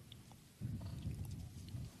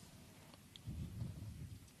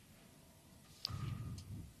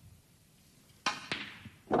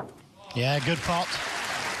 Yeah, good pot.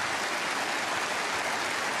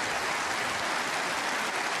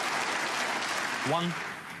 One.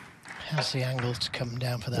 Has the angle to come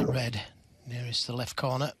down for that red nearest the left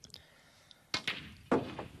corner,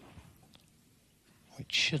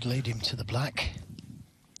 which should lead him to the black.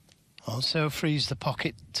 Also frees the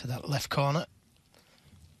pocket to that left corner.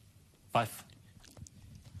 5.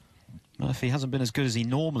 Murphy hasn't been as good as he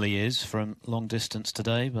normally is from long distance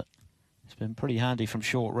today, but it's been pretty handy from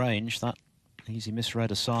short range. That easy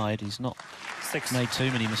misread aside, he's not 6. made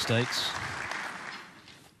too many mistakes.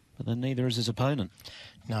 But then neither is his opponent.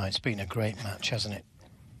 No, it's been a great match, hasn't it?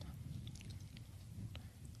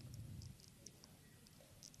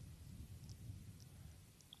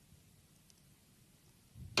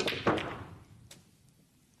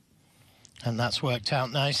 And that's worked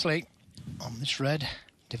out nicely on this red.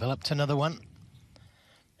 Developed another one.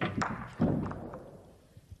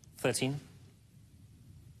 13.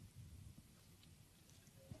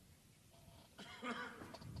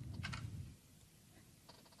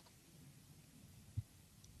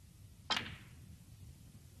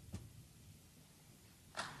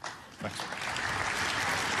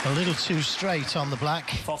 A little too straight on the black.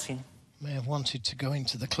 14. May have wanted to go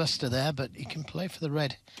into the cluster there, but he can play for the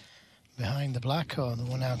red behind the black or the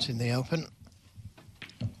one out in the open.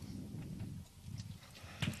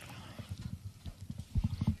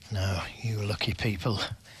 Now, you lucky people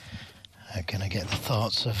are going to get the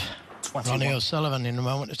thoughts of 21. Ronnie O'Sullivan in a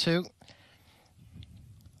moment or two.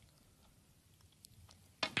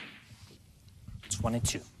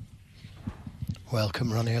 22.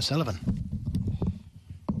 Welcome, Ronnie O'Sullivan.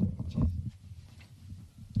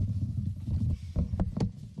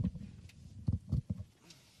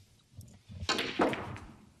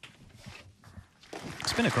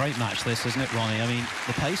 It's been a great match, this, hasn't it, Ronnie? I mean,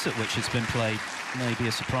 the pace at which it's been played may be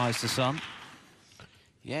a surprise to some.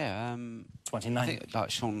 Yeah, 29. I think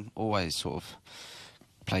like Shaun always sort of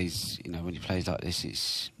plays, you know, when he plays like this,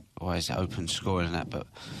 it's always open scoring and that, but,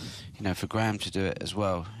 you know, for Graeme to do it as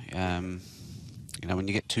well, you know, when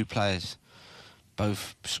you get two players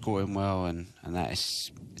both scoring well and that,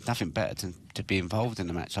 it's nothing better than to be involved in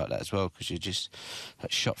a match like that as well, because you're just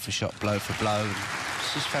like, shot for shot, blow for blow, and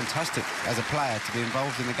it's just fantastic as a player to be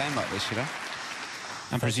involved in a game like this, you know.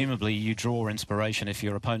 And presumably you draw inspiration if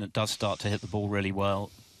your opponent does start to hit the ball really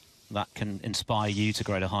well. That can inspire you to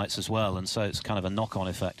greater heights as well, and so it's kind of a knock-on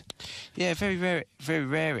effect. Yeah, very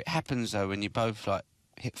rare it happens though when you both like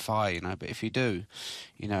hit fire, you know. But if you do,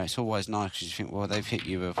 you know, it's always nice because you think, well, they've hit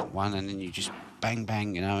you with one, and then you just bang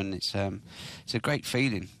bang, you know, and it's a great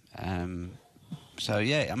feeling. So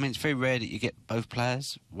yeah, I mean, it's very rare that you get both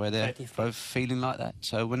players where they're both feeling like that.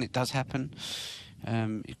 So when it does happen,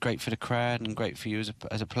 it's great for the crowd and great for you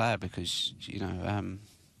as a player, because you know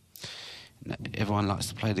everyone likes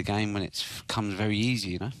to play the game when it comes very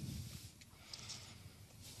easy, you know.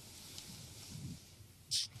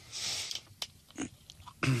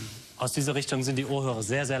 Aus dieser Richtung sind die Ohrhörer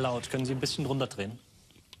sehr, sehr laut. Können Sie ein bisschen runterdrehen?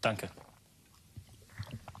 Danke.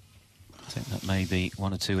 I think that may be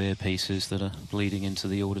one or two earpieces that are bleeding into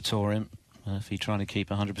the auditorium. If you're trying to keep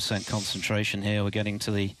 100% concentration here, we're getting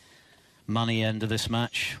to the money end of this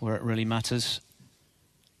match, where it really matters.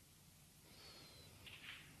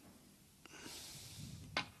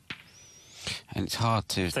 And it's hard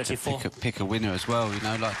to pick a winner as well, you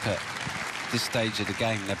know, like at this stage of the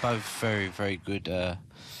game, they're both very good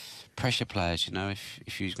pressure players, you know.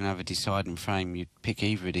 If you was going to have a deciding frame, you'd pick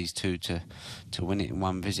either of these two to win it in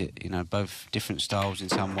one visit, you know. Both different styles in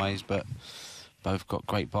some ways, but both got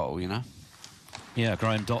great bottle, you know. Yeah,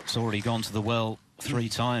 Graeme Dott's already gone to the well 3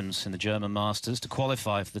 times in the German Masters. To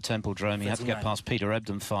qualify for the Templedrome, he had to get past Peter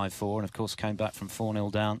Ebdon 5-4, and of course came back from 4-0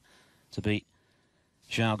 down to beat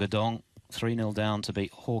Zhao Guodong, 3-0 down to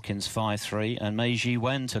beat Hawkins 5-3, and Mei Ji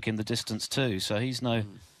Wen took him the distance too, so he's no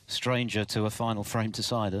stranger to a final frame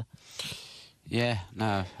decider. Yeah,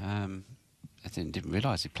 no, I didn't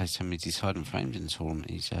realise he played so many deciding frames in the tournament.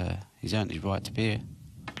 He's earned his right to be here.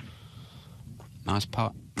 Nice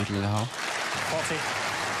putt, middle of the hole. 40.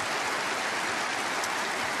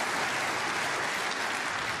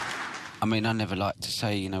 I mean, I never like to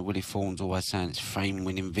say, you know, Willie Thorne's always saying it's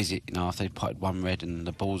frame-winning visit, you know, after they putted one red and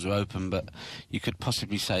the balls are open, but you could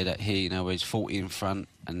possibly say that here, you know, where he's 40 in front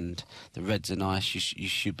and the reds are nice, you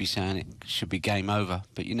should be saying it should be game over,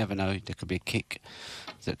 but you never know, there could be a kick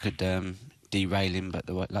that could derail him, but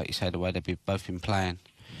like you say, the way they've both been playing,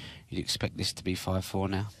 you'd expect this to be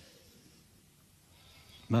 5-4 now.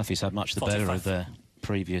 Murphy's had much the 45. better of their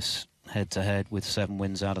previous head-to-head with 7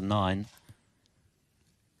 wins out of 9.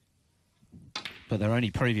 But their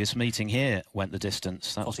only previous meeting here went the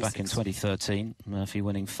distance. That was back in 2013. Murphy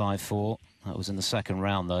winning 5-4. That was in the second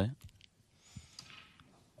round, though.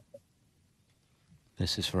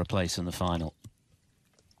 This is for a place in the final.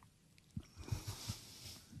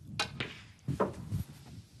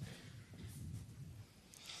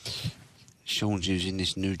 Shaun's using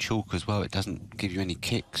this new chalk as well. It doesn't give you any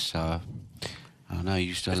kicks, so I know you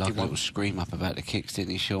used to like a little scream up about the kicks,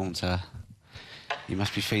 didn't he, Shaun? So he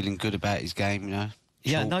must be feeling good about his game, you know.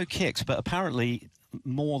 Yeah, no kicks, but apparently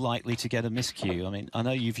more likely to get a miscue. I mean, I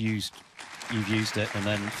know you've used it and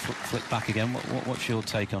then flick back again. What's your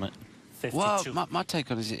take on it? 52. Well, my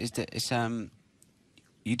take on it is that it's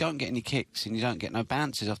you don't get any kicks and you don't get no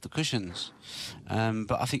bounces off the cushions,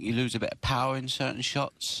 but I think you lose a bit of power in certain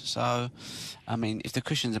shots. So, I mean, if the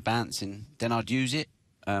cushions are bouncing, then I'd use it.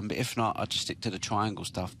 But if not, I'd just stick to the triangle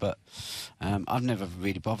stuff. But I've never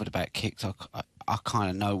really bothered about kicks. I kind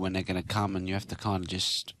of know when they're going to come, and you have to kind of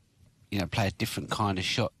just, you know, play a different kind of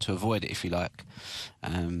shot to avoid it, if you like.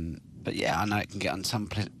 But yeah, I know it can get on some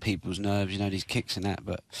people's nerves, you know, these kicks and that.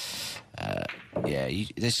 But yeah,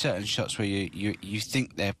 there's certain shots where you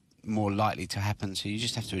think they're more likely to happen, so you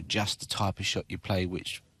just have to adjust the type of shot you play,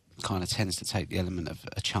 which kind of tends to take the element of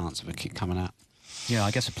a chance of a kick coming out. Yeah,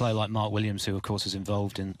 I guess a player like Mark Williams, who of course is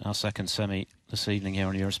involved in our second semi this evening here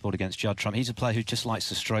on Eurosport against Judd Trump, he's a player who just likes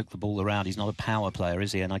to stroke the ball around. He's not a power player,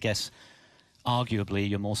 is he? And I guess arguably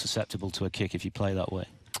you're more susceptible to a kick if you play that way.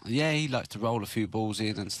 Yeah, he likes to roll a few balls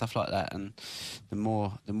in and stuff like that, and the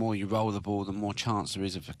more you roll the ball, the more chance there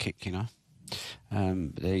is of a kick, you know.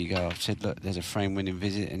 But there you go. I've said, look, there's a frame-winning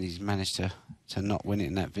visit, and he's managed to not win it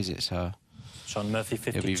in that visit, so Shaun Murphy,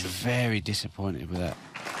 52. He'll be very disappointed with that.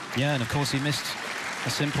 Yeah, and of course he missed a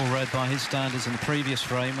simple red by his standards in the previous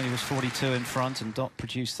frame when he was 42 in front, and Dott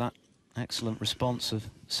produced that excellent response of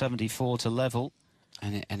 74 to level.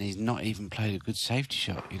 And he's not even played a good safety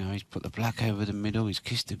shot, you know. He's put the black over the middle, he's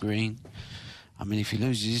kissed the green. I mean, if he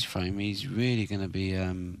loses his frame, he's really going to be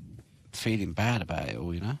feeling bad about it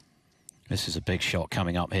all, you know. This is a big shot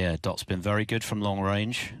coming up here. Dott's been very good from long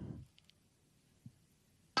range.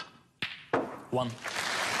 1.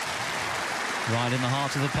 Right in the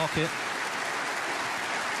heart of the pocket.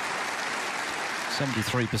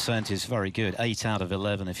 73% is very good. 8 out of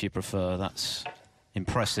 11 if you prefer. That's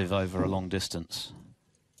impressive over a long distance.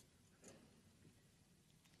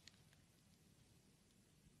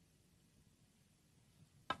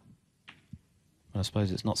 I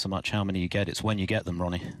suppose it's not so much how many you get, it's when you get them,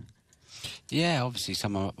 Ronnie. Yeah, obviously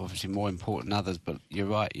some are obviously more important than others, but you're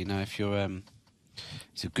right, you know, if you're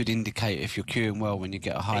it's a good indicator if you're queuing well when you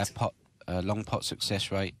get a higher long pot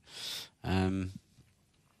success rate.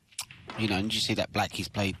 You know, and you see that black he's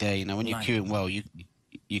played there, you know, when you're queuing well, you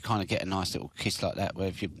kind of get a nice little kiss like that, where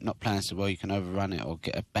if you're not playing so well, you can overrun it or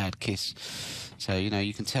get a bad kiss. So, you know,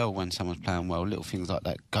 you can tell when someone's playing well. Little things like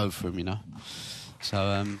that go for him, you know.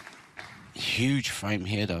 So, huge frame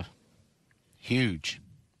here, though. Huge.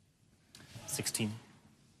 16.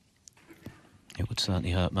 It would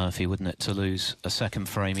certainly hurt Murphy, wouldn't it, to lose a second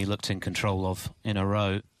frame he looked in control of in a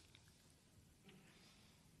row.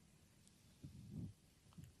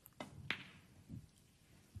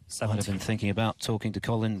 Might have been thinking about talking to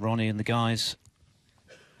Colin, Ronnie and the guys,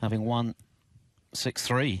 having won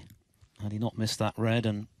 6-3. Had he not missed that red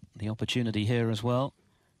and the opportunity here as well.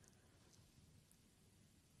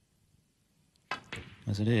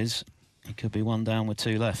 As it is, he could be 1 down with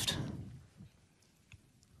 2 left.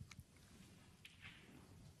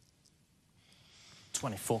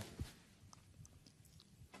 $24.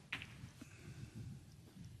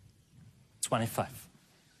 25.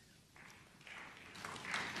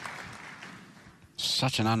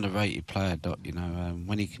 Such an underrated player, Dott, you know.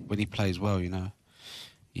 When he plays well, you know,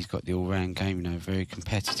 he's got the all-round game, you know, very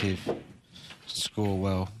competitive, score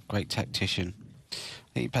well, great tactician. I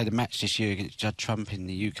think he played a match this year against Judd Trump in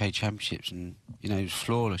the UK Championships, and, you know, he was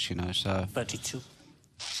flawless, you know, so... 32.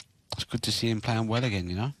 It's good to see him playing well again,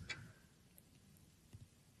 you know.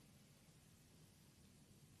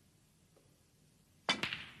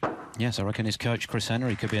 Yes, I reckon his coach, Chris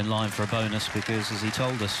Henry, could be in line for a bonus because, as he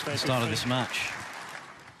told us at the start of this match,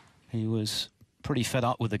 he was pretty fed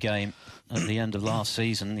up with the game at the end of last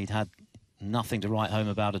season. He'd had nothing to write home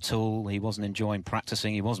about at all. He wasn't enjoying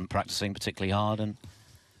practicing. He wasn't practicing particularly hard, and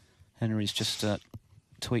Henry's just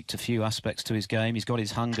tweaked a few aspects to his game. He's got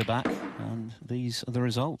his hunger back, and these are the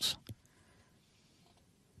results.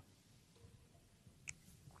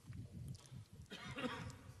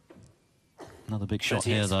 Another big shot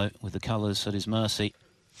here, though, with the colours at his mercy.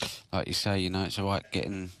 Like you say, you know, it's all right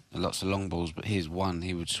getting lots of long balls, but here's one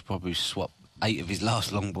he would probably swap 8 of his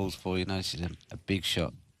last long balls for, you know. This is a big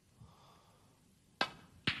shot.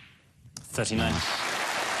 39.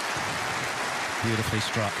 Beautifully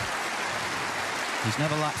struck. He's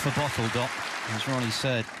never lacked for bottle, Dott. As Ronnie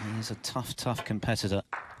said, he's a tough, tough competitor.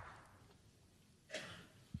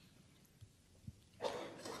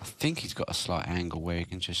 I think he's got a slight angle where he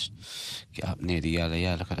can just get up near the yellow.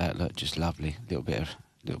 Yeah, look at that. Look, just lovely. Little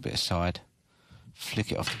bit of side.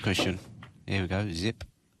 Flick it off the cushion. Here we go. Zip.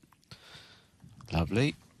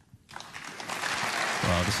 Lovely.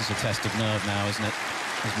 Well, this is a test of nerve now, isn't it?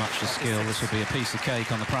 As much as skill. This would be a piece of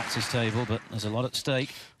cake on the practice table, but there's a lot at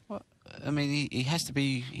stake. Well, I mean, he has to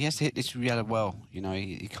hit this yellow well. You know,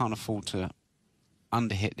 he can't afford to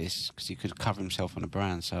under-hit this because he could cover himself on a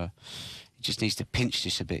brown, so he just needs to pinch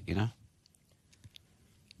this a bit, you know.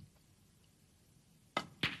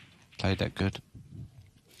 Played that good.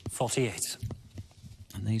 48.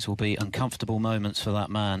 And these will be uncomfortable moments for that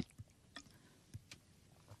man.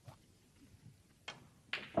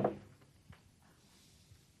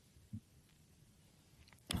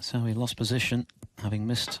 So he lost position, having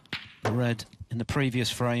missed the red in the previous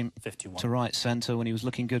frame 51. to right centre when he was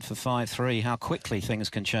looking good for 5-3. How quickly things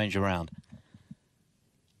can change around.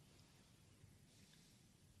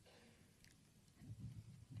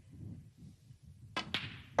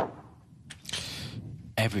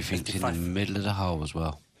 Everything's in the 55. middle of the hole as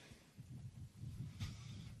well.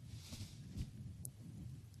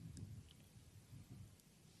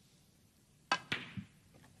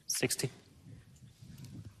 60.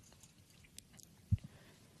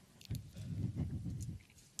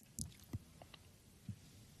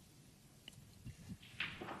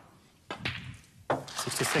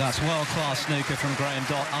 That's world-class snooker from Graeme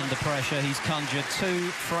Dott under pressure. He's conjured 2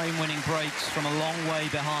 frame-winning breaks from a long way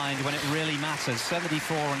behind when it really matters,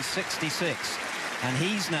 74 and 66. And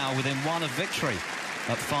he's now within 1 of victory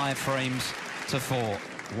at 5 frames to 4.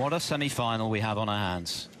 What a semi-final we have on our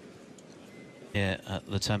hands here at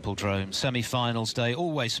the Templedrome. Semi-finals day,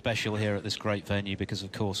 always special here at this great venue because,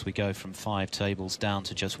 of course, we go from 5 tables down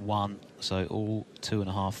to just 1. So all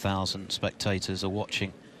 2,500 spectators are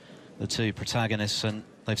watching the 2 protagonists, and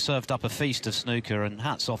they've served up a feast of snooker, and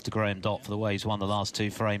hats off to Graeme Dott for the way he's won the last 2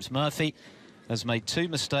 frames. Murphy has made 2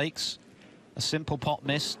 mistakes, a simple pot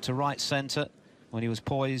miss to right centre when he was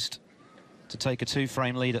poised to take a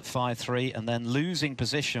 2-frame lead at 5-3, and then losing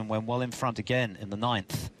position when well in front again in the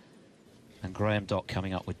 9th. And Graeme Dott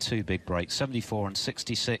coming up with 2 big breaks, 74 and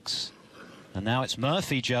 66. And now it's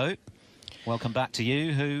Murphy, Joe. Welcome back to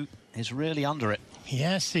you, who is really under it.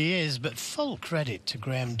 Yes, he is, but full credit to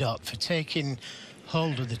Graeme Dott for taking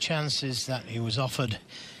hold of the chances that he was offered.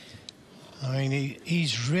 I mean,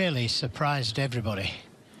 he's really surprised everybody.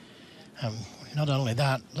 Not only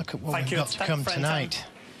that, look at what we've got to come tonight.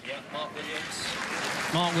 Yeah,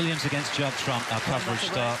 Mark Williams against Judd Trump. Our coverage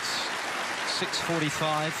starts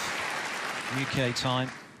 6:45 UK time.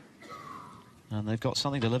 And they've got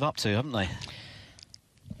something to live up to, haven't they?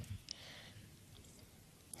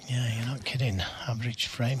 Yeah, you're not kidding. Average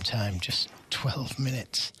frame time, just 12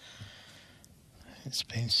 minutes. It's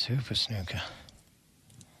been super snooker.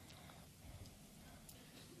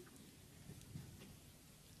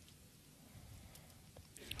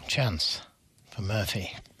 Chance for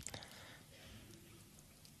Murphy.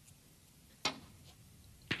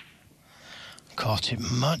 Caught it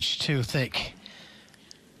much too thick.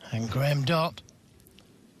 And Graeme Dott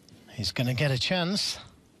is going to get a chance.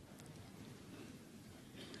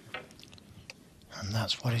 And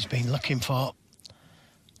that's what he's been looking for.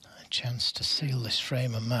 A chance to seal this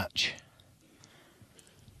frame and match.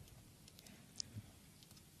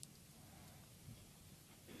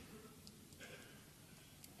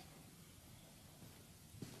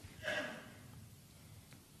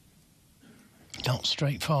 Not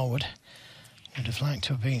straightforward. Would have liked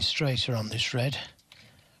to have been straighter on this red,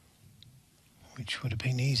 which would have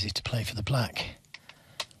been easy to play for the black.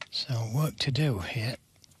 So work to do here.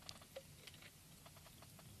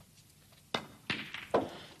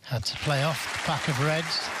 Had to play off the pack of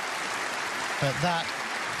reds, but that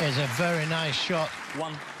is a very nice shot.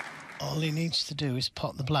 1. All he needs to do is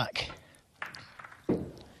pot the black.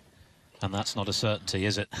 And that's not a certainty,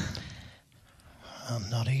 is it?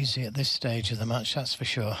 Not easy at this stage of the match, that's for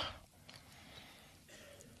sure.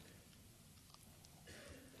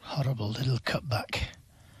 Horrible little cutback,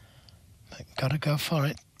 but gotta go for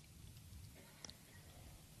it.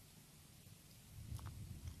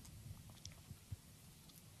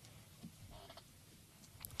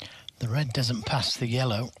 The red doesn't pass the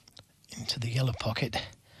yellow into the yellow pocket,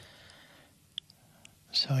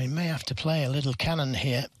 so he may have to play a little cannon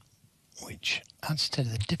here, which adds to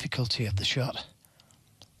the difficulty of the shot.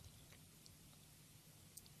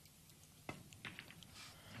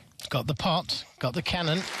 Got the pot, got the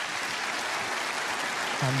cannon,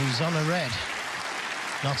 and he's on a red.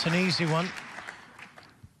 Not an easy one.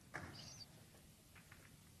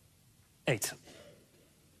 8.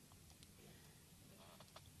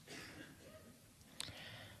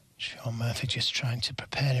 Shaun Murphy just trying to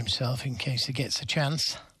prepare himself in case he gets a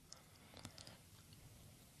chance.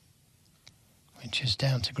 Which is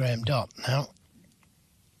down to Graeme Dott now.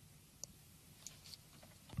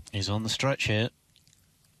 He's on the stretch here.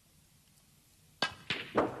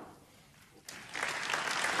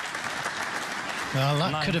 Well,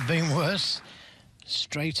 that could have been worse.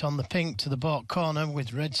 Straight on the pink to the baulk corner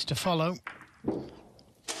with reds to follow.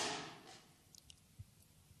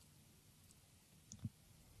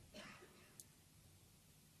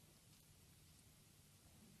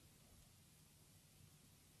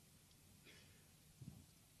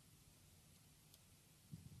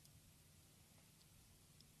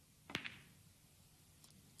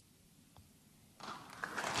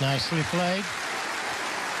 Nicely played.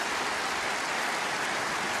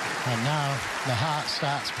 And now the heart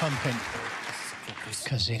starts pumping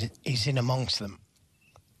because he's in amongst them.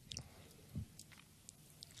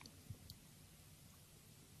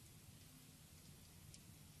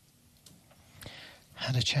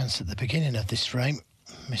 Had a chance at the beginning of this frame,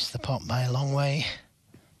 Missed the pot by a long way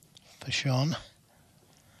for Shaun.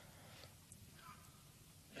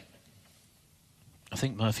 I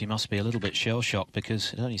think Murphy must be a little bit shell-shocked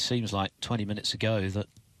because it only seems like 20 minutes ago that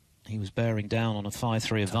he was bearing down on a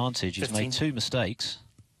 5-3 advantage. He's 15. made 2 mistakes,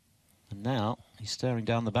 and now he's staring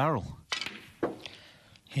down the barrel.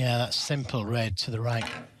 Yeah, that simple red to the right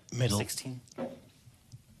middle 16.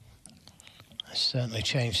 has certainly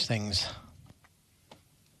changed things.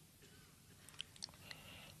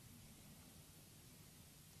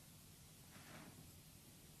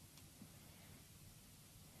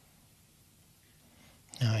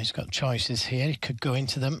 Now he's got choices here. He could go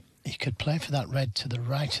into them. He could play for that red to the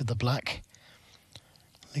right of the black.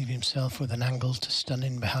 Leave himself with an angle to stun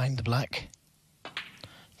in behind the black.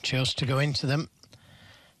 Chose to go into them.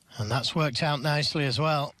 And that's worked out nicely as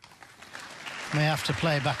well. May have to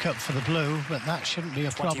play back up for the blue, but that shouldn't be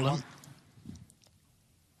a 21. problem.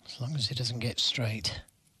 As long as he doesn't get straight.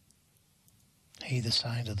 Either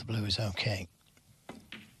side of the blue is okay.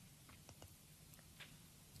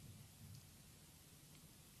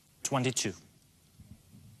 Would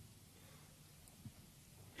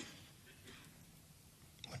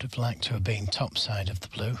have liked to have been top side of the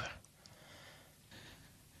blue.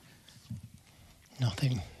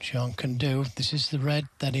 Nothing Shaun can do. This is the red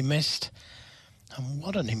that he missed. And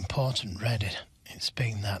what an important red it's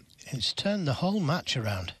been that. It's turned the whole match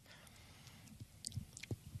around.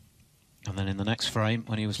 And then in the next frame,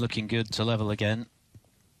 when he was looking good to level again,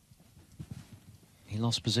 he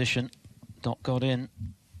lost position. Dott got in.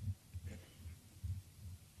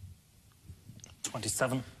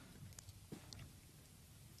 27.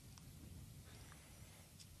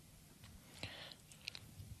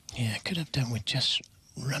 Yeah, could have done with just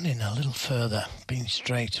running a little further, being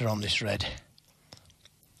straighter on this red.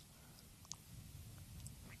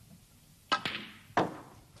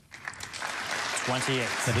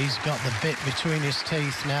 But he's got the bit between his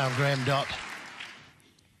teeth now, Graeme Dott.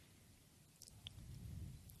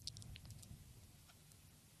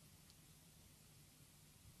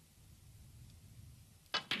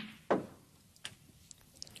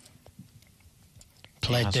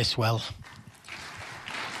 Played this well.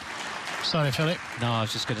 Sorry, Philip. No, I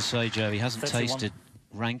was just going to say, Joe, he hasn't 31. tasted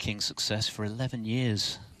ranking success for 11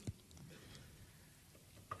 years.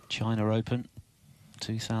 China Open,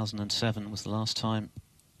 2007 was the last time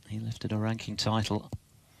he lifted a ranking title.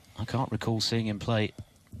 I can't recall seeing him play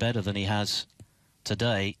better than he has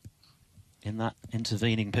today in that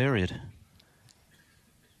intervening period.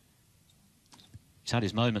 He's had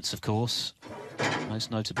his moments, of course, most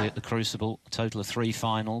notably at the Crucible, a total of 3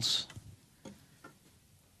 finals.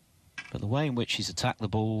 But the way in which he's attacked the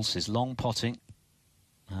balls, his long potting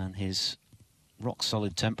and his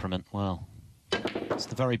rock-solid temperament, well, it's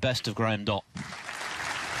the very best of Graeme Dott.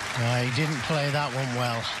 He didn't play that one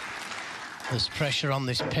well. There's pressure on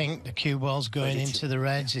this pink. The cue ball's going into the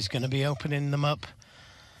reds. He's going to be opening them up.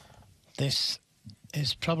 This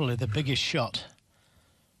is probably the biggest shot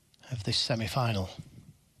of this semi-final.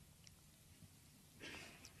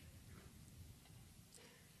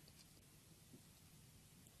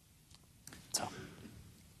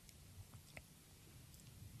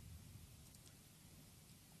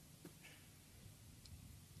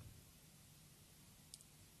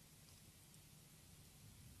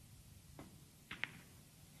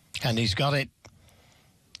 And he's got it.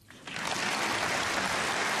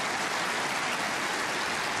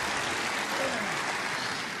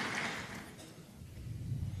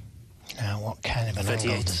 Now, what kind of an 38.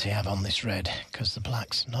 angle does he have on this red? Because the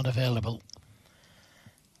black's not available.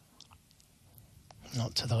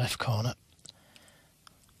 Not to the left corner.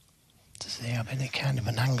 Does he have any kind of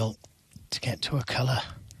an angle to get to a colour?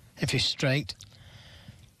 If he's straight,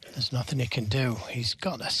 there's nothing he can do. He's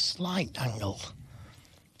got a slight angle.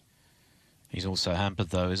 He's also hampered,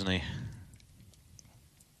 though, isn't he?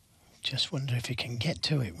 Just wonder if he can get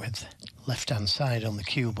to it with left-hand side on the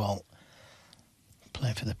cue ball.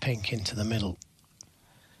 Play for the pink into the middle.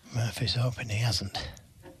 Murphy's hoping he hasn't.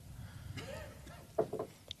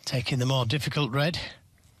 Taking the more difficult red,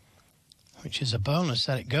 which is a bonus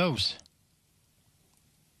that it goes.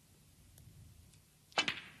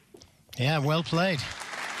 Yeah, well played.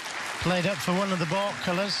 Played up for one of the baulk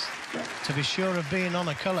colours to be sure of being on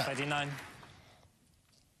a colour. 39.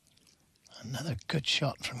 Another good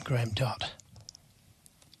shot from Graeme Dott.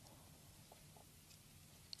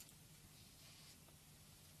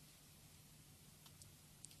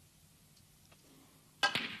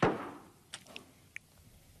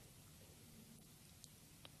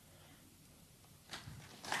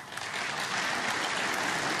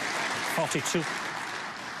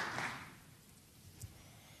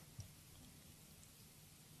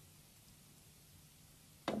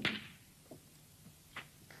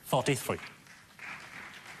 43.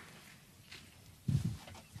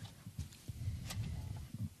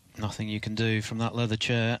 Nothing you can do from that leather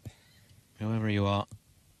chair, whoever you are.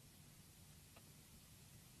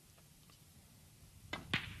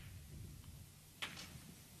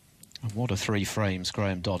 And what a 3 frames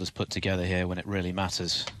Graeme Dott has put together here when it really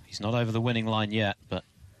matters. He's not over the winning line yet, but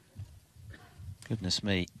goodness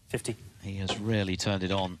me, 50. He has really turned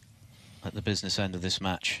it on at the business end of this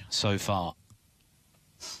match so far.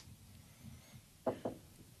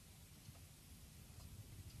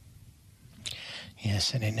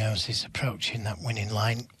 Yes, and he knows he's approaching that winning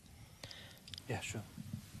line. Yeah, sure.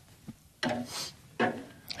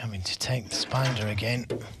 Having to take the spider again.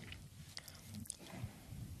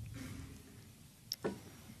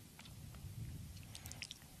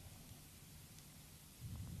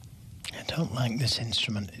 I don't like this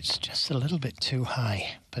instrument. It's just a little bit too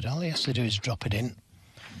high, but all he has to do is drop it in.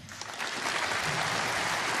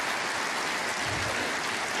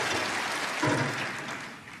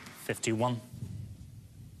 $51.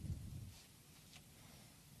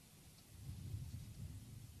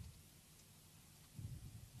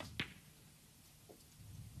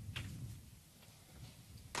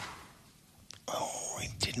 Oh, he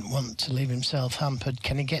didn't want to leave himself hampered.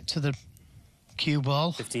 Can he get to the cue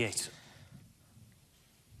ball? 58.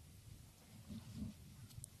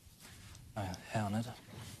 Her nede.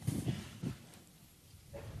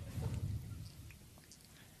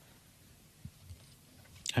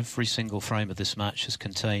 Every single frame of this match has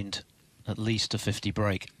contained at least a 50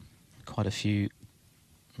 break. Quite a few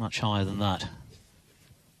much higher than that.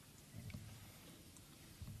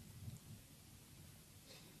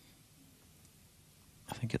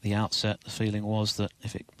 I think at the outset the feeling was that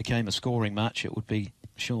if it became a scoring match it would be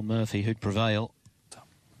Shaun Murphy who'd prevail.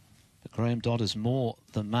 But Graeme Dott has more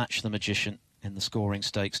than matched the magician in the scoring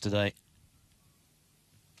stakes today.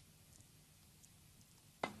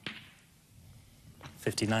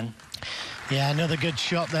 $59. Yeah, another good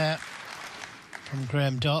shot there from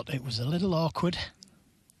Graeme Dott. It was a little awkward.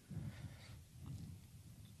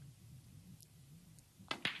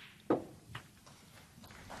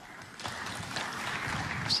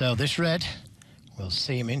 So this red will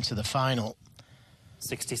see him into the final.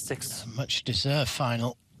 66. A much deserved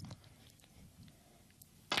final.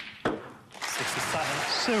 67.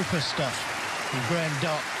 Super stuff from Graeme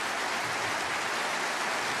Dott.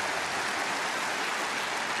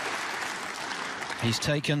 He's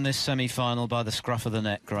taken this semi-final by the scruff of the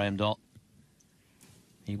neck, Graeme Dott.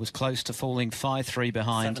 He was close to falling 5-3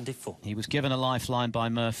 behind. 74. He was given a lifeline by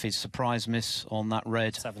Murphy's surprise miss on that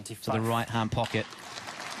red 75. to the right-hand pocket.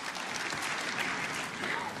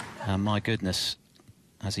 And my goodness,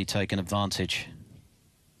 has he taken advantage.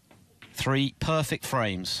 3 perfect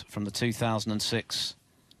frames from the 2006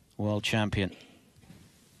 world champion.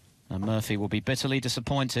 And Murphy will be bitterly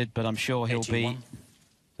disappointed, but I'm sure he'll 81. be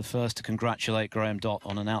the first to congratulate Graeme Dott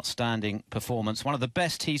on an outstanding performance. One of the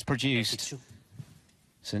best he's produced 82.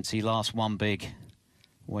 since he last won big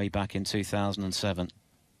way back in 2007.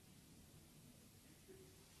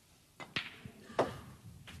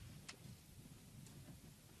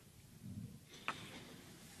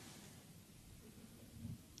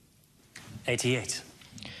 $88.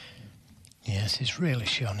 Yes, he's really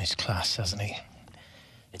shown his class, hasn't he?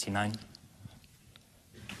 89.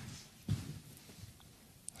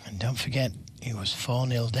 And don't forget, he was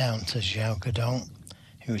 4-0 down to Shaun Dott.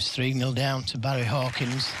 He was 3-0 down to Barry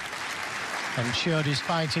Hawkins and showed his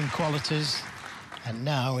fighting qualities. And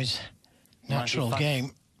now his natural 95.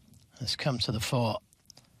 game has come to the fore.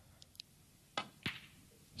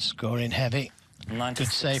 Scoring heavy, 96.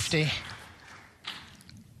 good safety.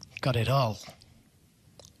 Got it all.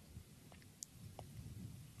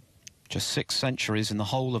 Just 6 centuries in the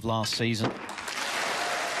whole of last season.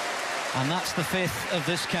 And that's the 5th of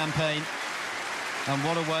this campaign. And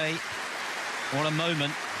what a way, what a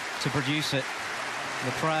moment to produce it.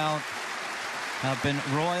 The crowd have been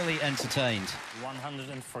royally entertained.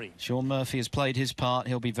 103. Shaun Murphy has played his part.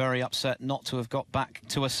 He'll be very upset not to have got back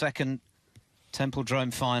to a second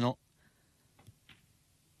Templedrome final.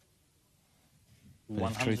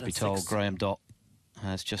 But if truth be told, Graeme Dott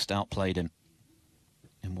has just outplayed him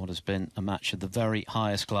in what has been a match of the very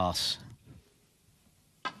highest class.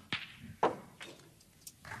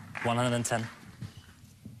 110.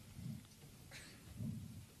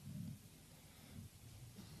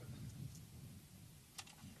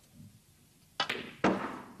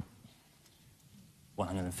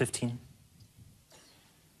 $115.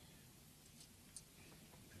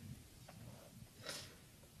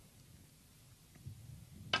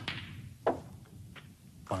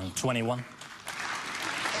 $121.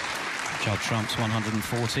 Judd Trump's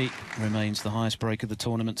 140 remains the highest break of the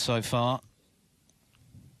tournament so far.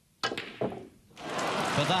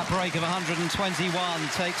 But that break of 121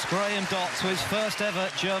 takes Graeme Dott to his first ever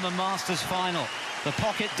German Masters final. The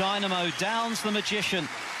pocket dynamo downs the magician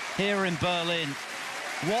here in Berlin.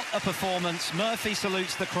 What a performance. Murphy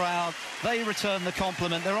salutes the crowd. They return the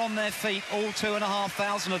compliment. They're on their feet, all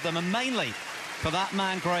 2,500 of them, and mainly for that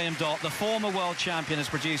man, Graeme Dott. The former world champion has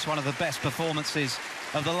produced one of the best performances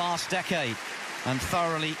of the last decade and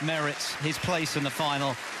thoroughly merits his place in the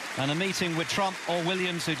final. And a meeting with Trump or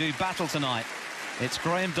Williams, who do battle tonight. It's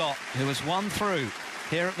Graeme Dott who has won through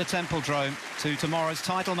here at the Templedrome to tomorrow's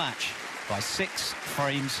title match by 6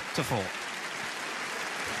 frames to 4.